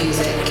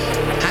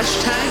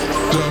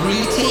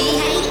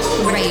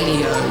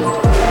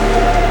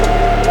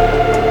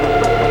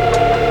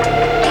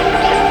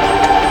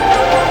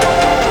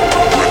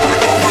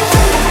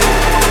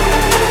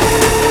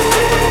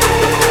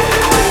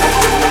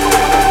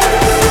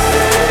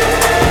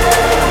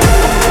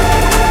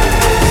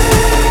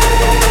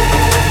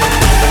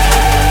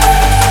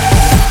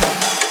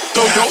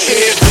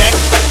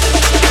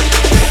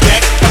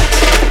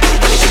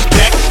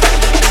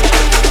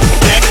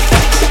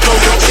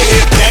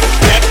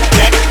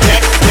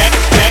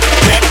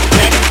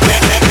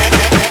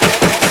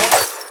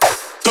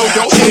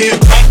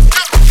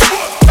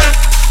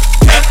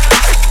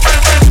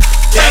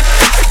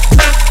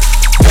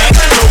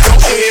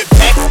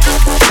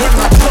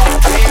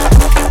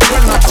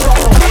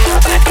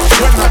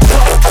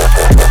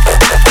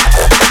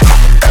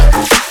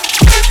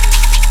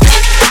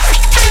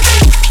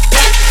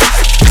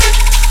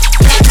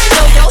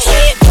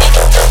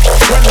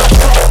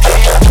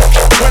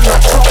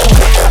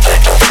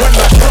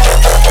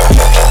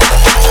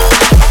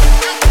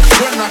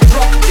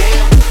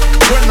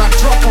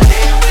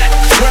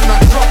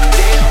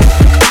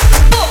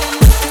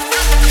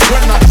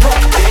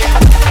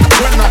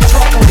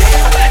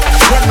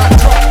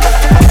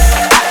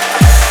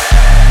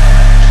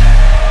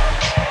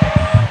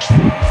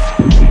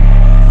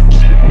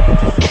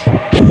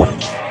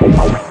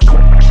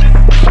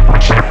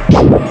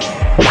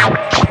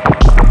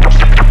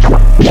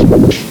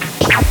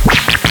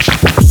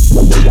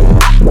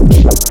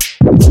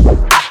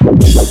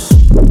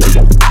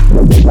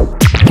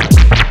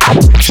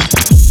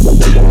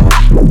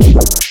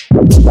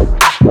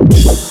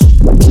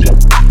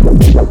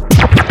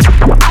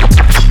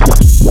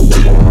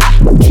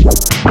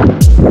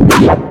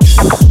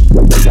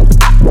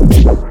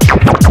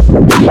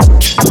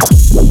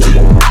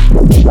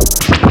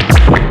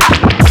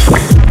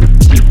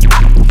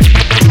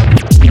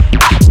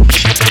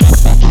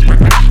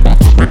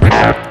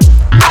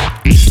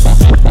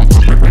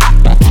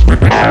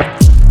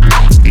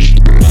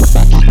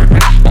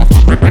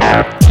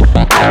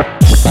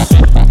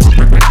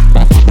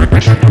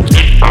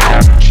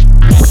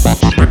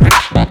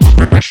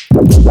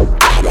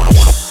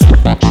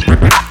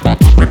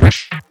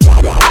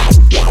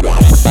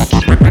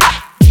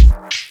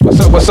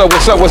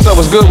What's up?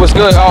 What's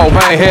good? Oh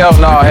man, hell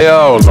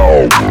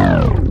no.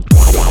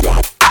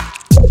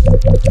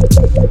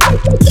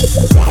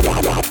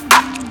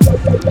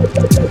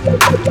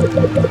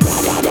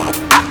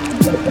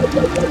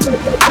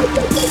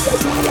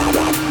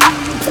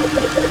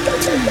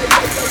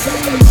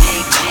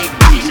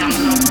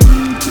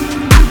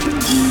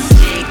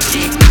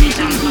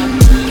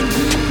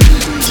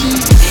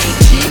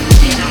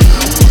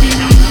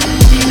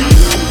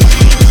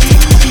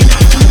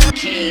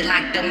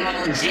 Like the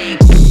emoji.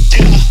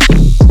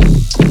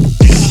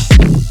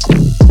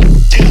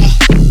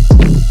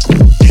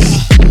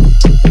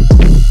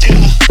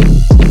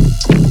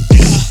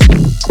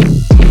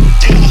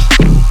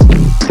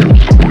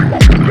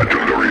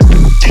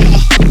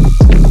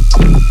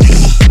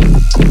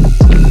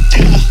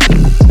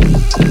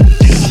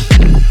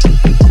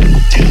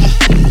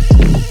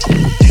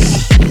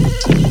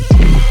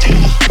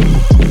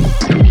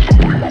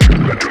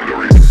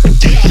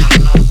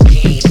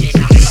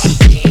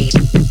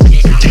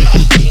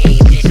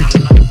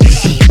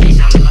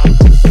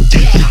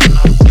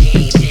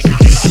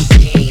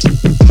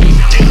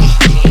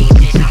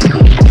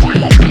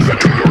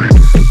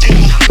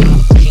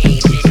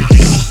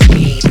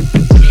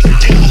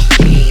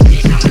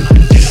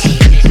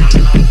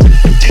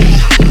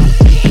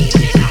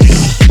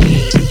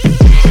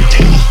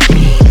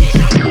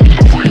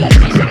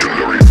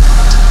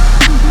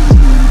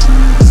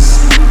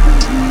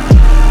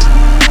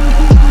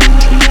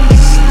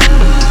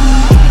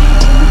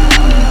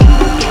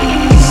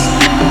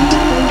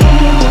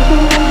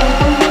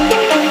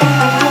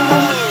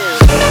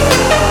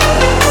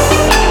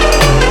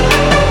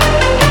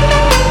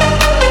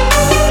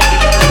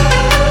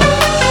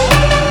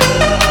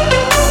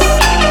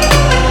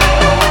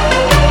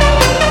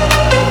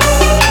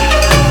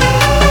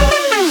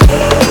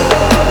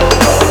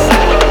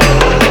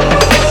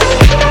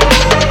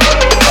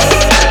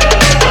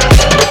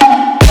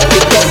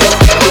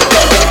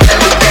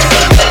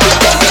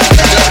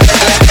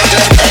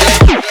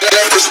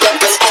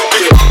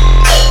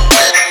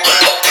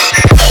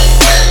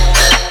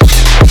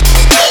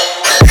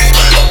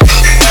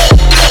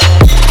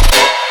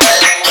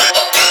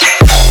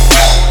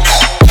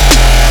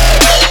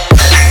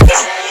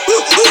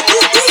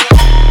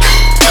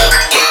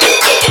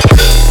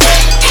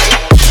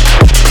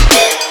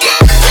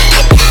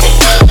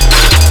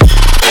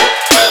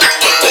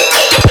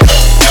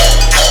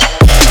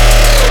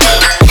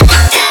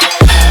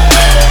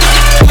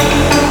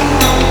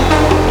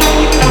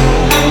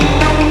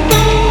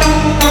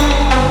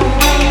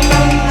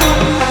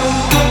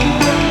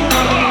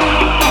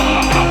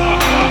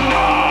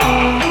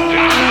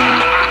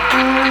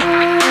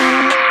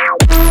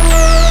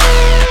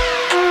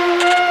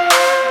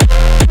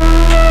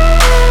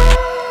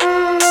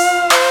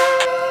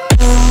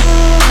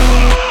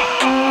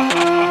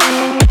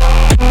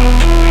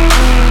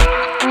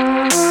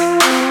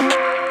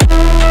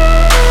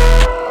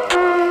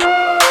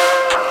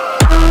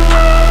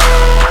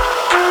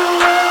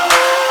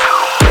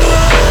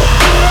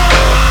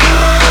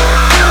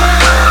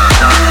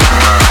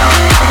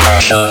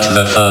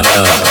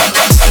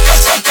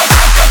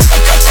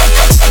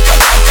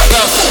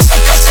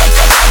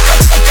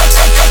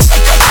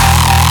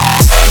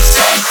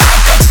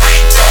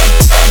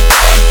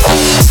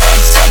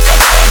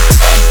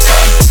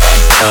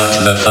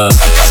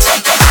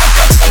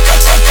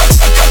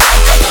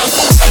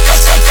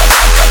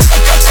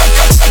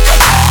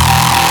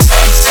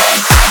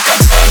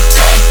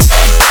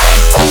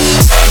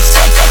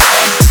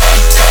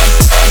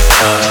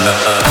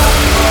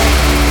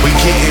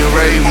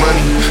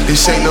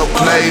 This ain't no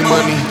play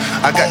money.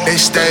 I got that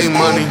stay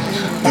money.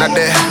 Not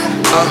that,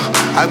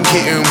 I'm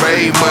getting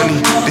raid money.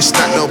 This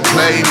not no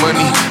play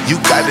money. You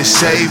gotta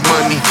save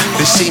money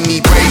to see me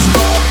raise,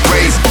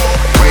 raise,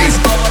 raise,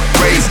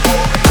 raise,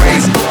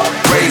 raise,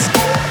 raise,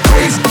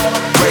 raise,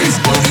 raise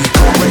money.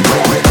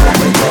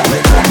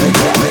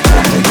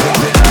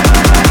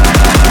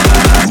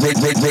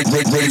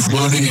 Raise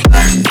money.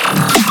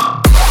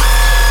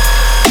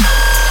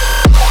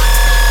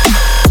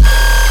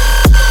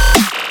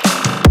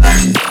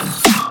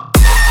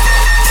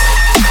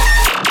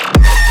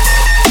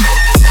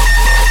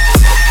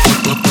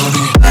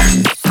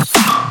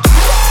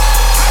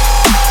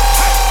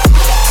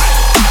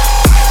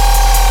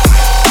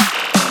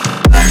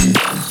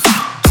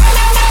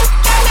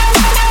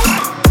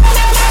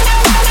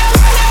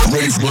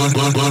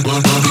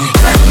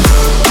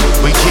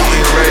 We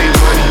getting raid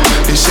money.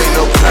 This ain't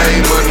no play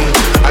money.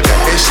 I got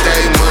that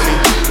stay money.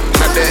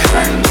 Not that.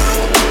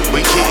 We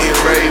getting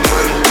raid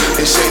money.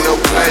 This ain't no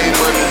play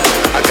money.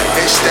 I got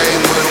that stay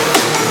money.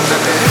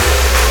 Not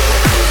that.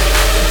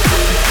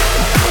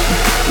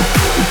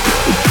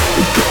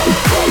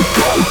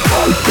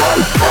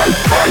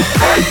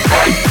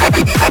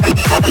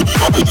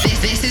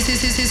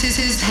 This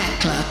is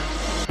Heckler.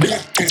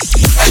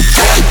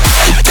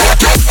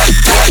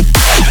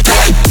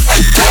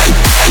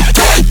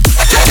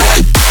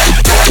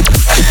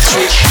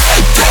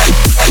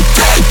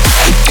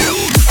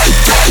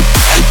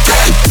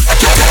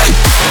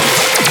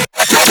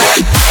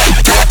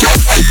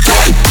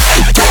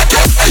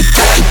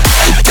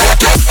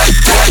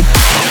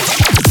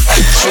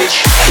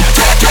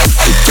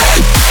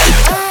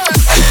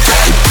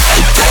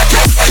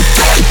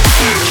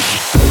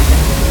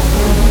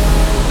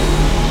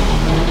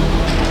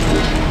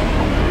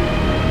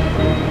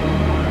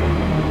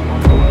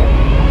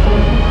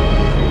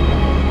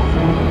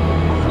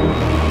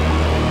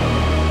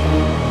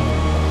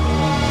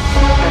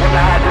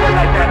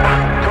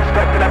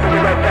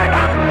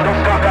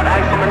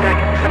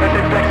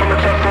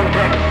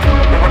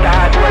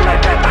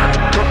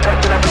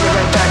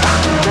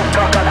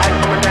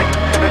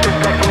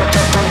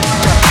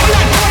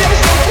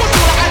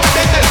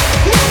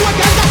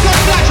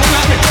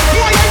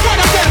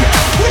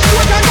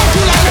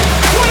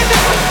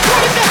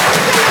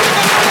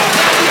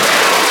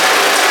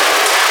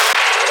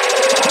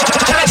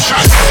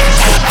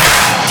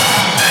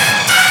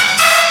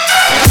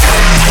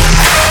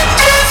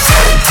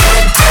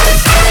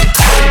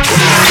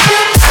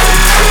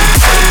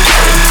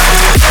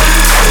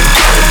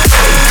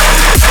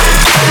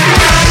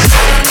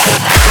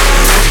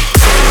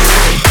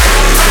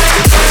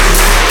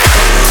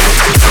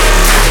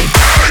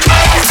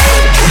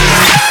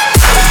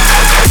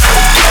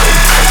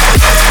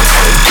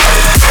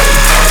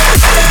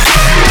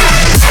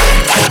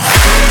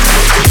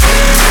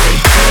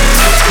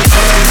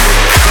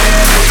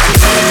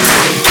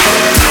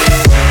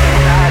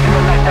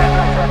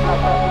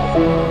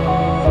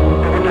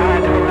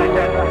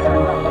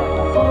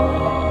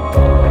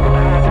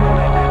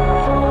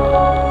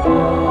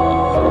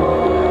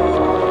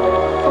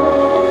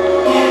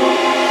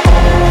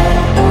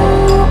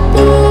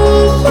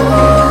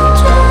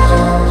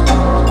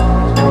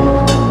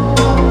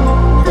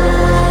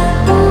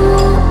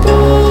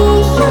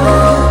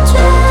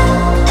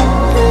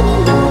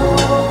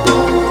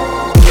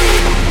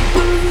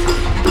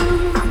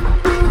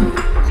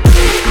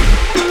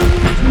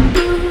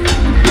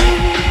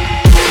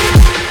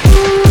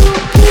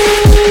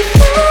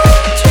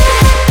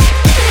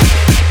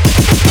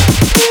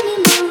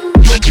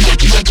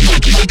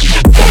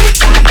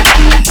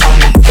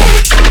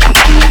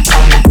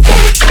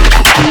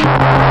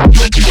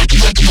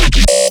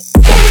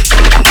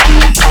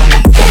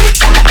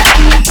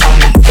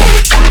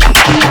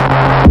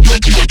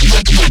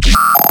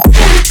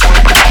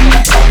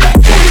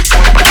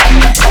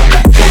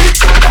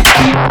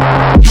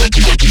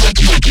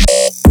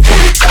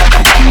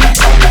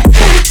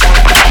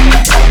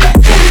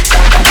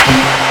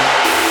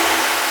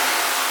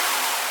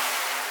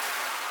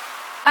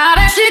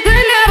 she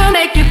could never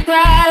make you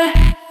cry.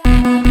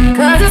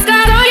 'Cause the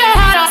scars on your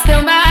heart are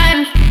still mine.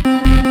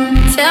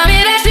 Tell me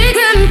that she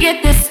couldn't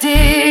get this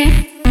deep.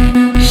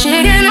 She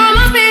can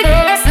almost be the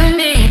rest of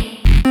me.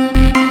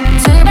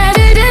 Too bad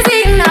she just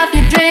eating up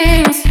your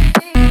dreams.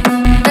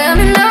 Let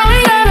me know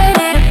when you're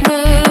ready to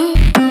move.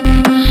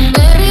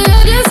 Baby, you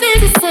just need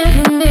to sing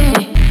for me.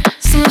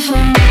 Sing for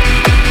me.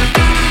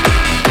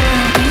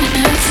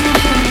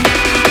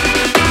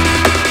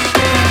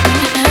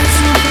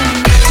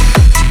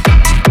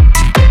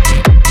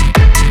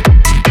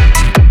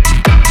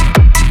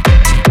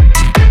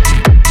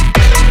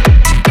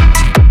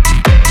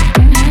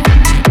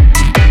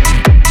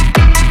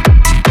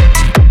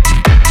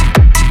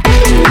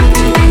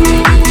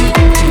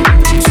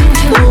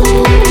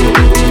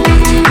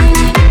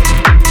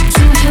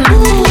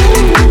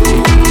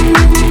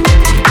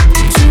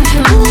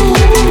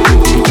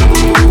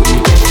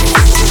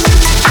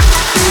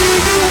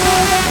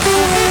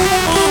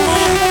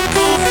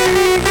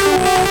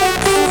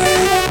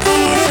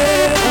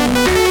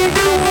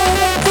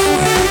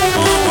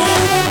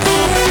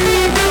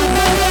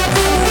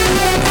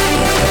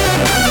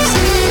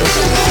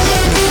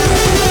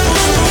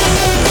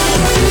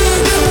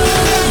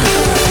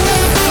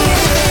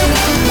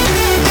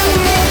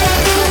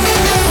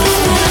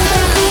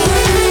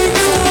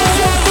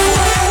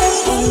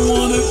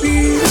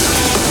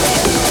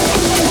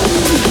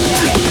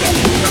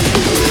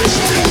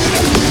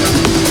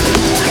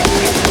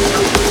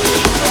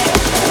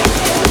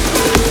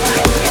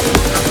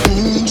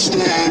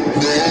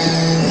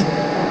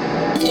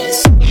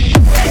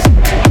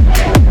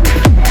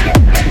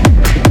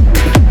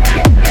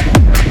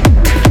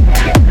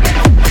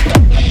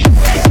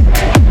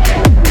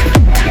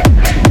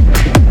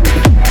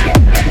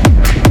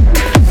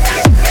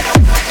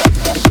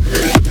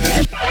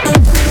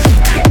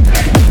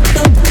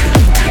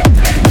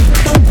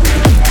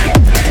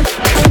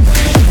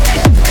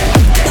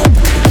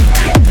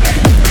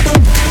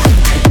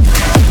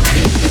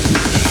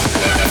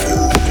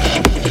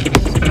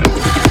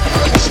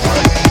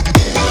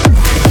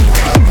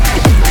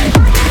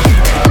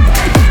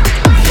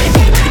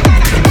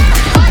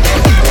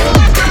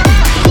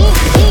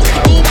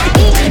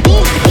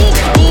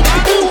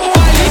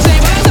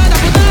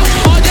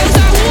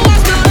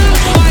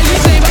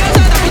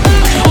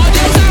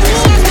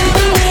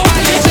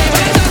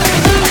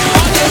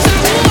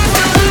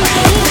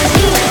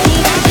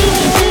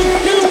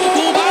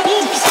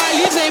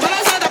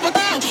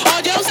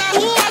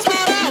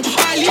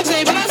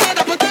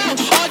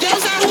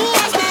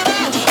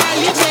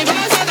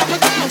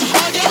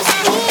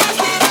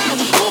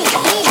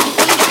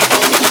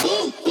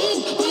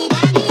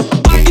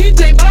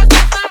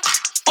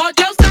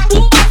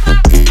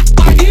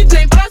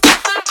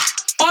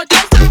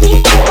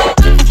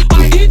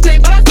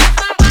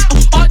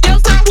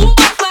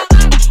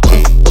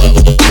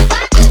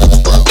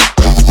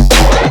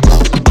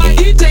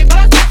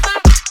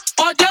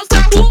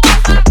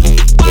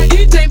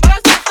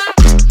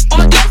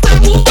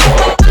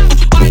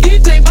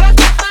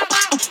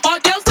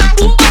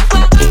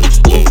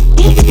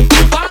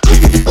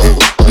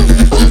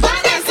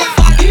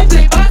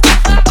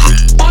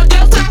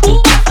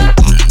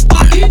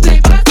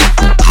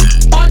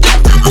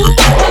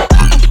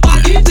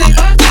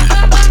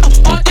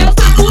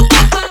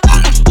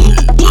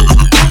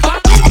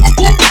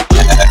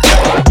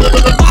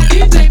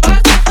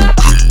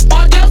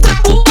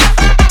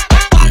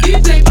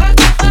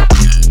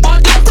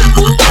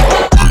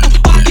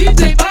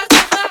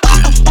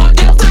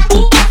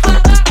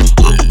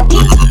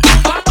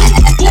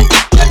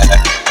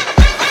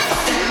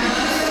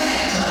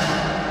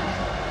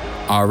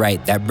 All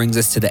right, that brings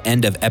us to the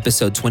end of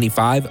episode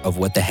 25 of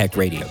What the Heck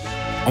Radio.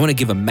 I want to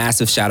give a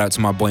massive shout out to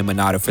my boy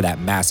MANADA for that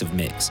massive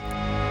mix.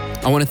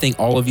 I want to thank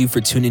all of you for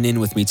tuning in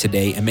with me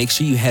today, and make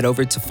sure you head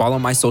over to follow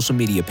my social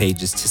media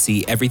pages to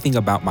see everything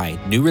about my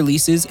new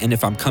releases and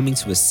if I'm coming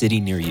to a city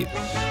near you.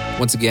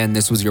 Once again,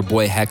 this was your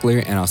boy Heckler,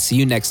 and I'll see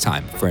you next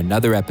time for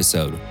another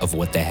episode of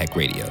What the Heck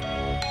Radio.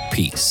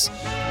 Peace.